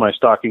adjust my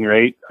stocking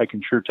rate. I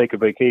can sure take a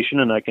vacation,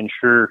 and I can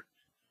sure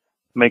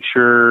make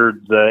sure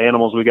the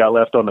animals we got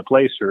left on the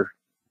place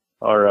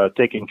are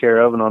taken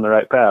care of and on the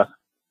right path.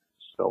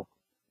 So.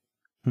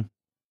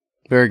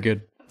 Very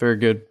good. Very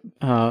good.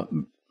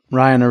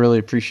 Ryan, I really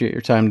appreciate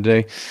your time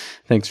today.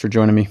 Thanks for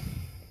joining me.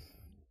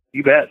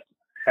 You bet.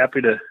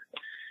 Happy to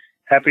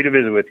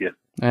visit with you.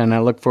 And I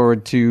look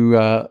forward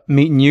to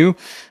meeting you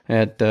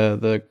at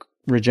the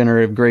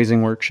regenerative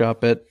grazing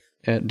workshop at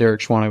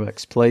Derek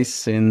Schwannebeck's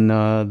place in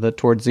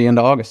towards the end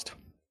of August.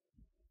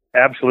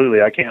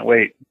 Absolutely. I can't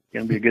wait. It's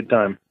going to be a good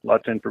time.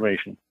 Lots of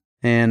information.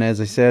 And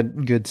as I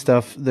said, good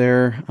stuff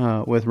there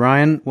with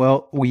Ryan.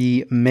 Well,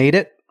 we made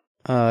it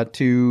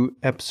to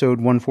episode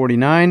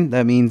 149.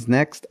 That means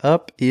next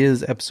up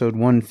is episode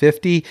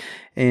 150.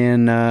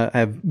 And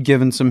I've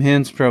given some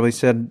hints, probably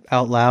said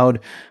out loud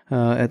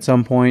at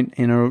some point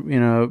in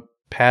a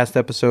past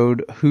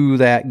episode who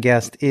that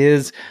guest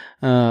is.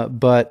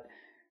 But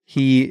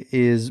he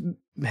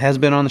has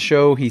been on the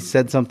show. He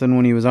said something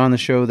when he was on the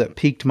show that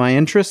piqued my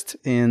interest.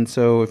 And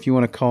so if you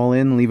want to call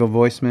in, leave a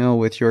voicemail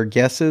with your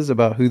guesses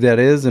about who that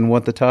is and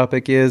what the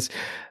topic is,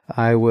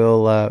 I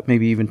will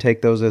maybe even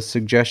take those as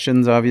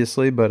suggestions,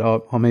 obviously, but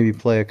I'll maybe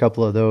play a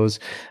couple of those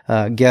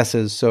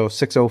guesses. So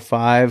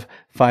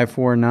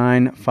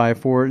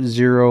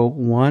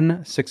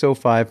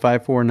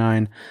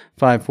 605-549-5401,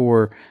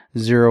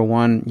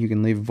 605-549-5401. You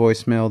can leave a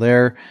voicemail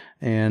there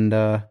and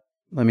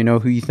let me know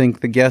who you think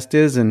the guest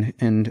is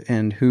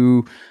and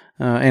who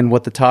and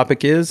what the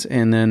topic is,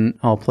 and then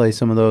I'll play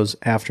some of those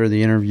after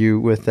the interview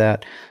with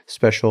that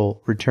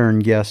special return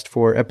guest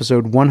for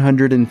episode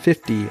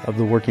 150 of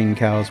the Working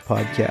Cows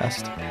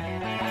podcast.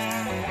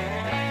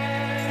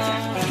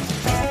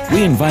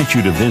 We invite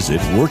you to visit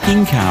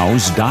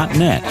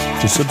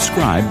workingcows.net to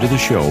subscribe to the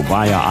show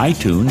via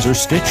iTunes or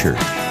Stitcher.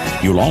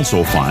 You'll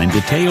also find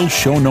detailed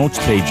show notes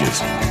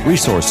pages,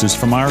 resources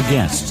from our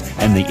guests,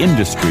 and the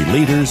industry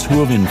leaders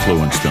who have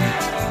influenced them.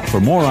 For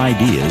more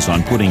ideas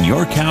on putting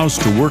your cows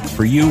to work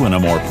for you in a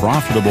more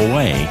profitable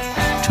way,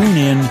 tune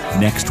in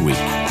next week.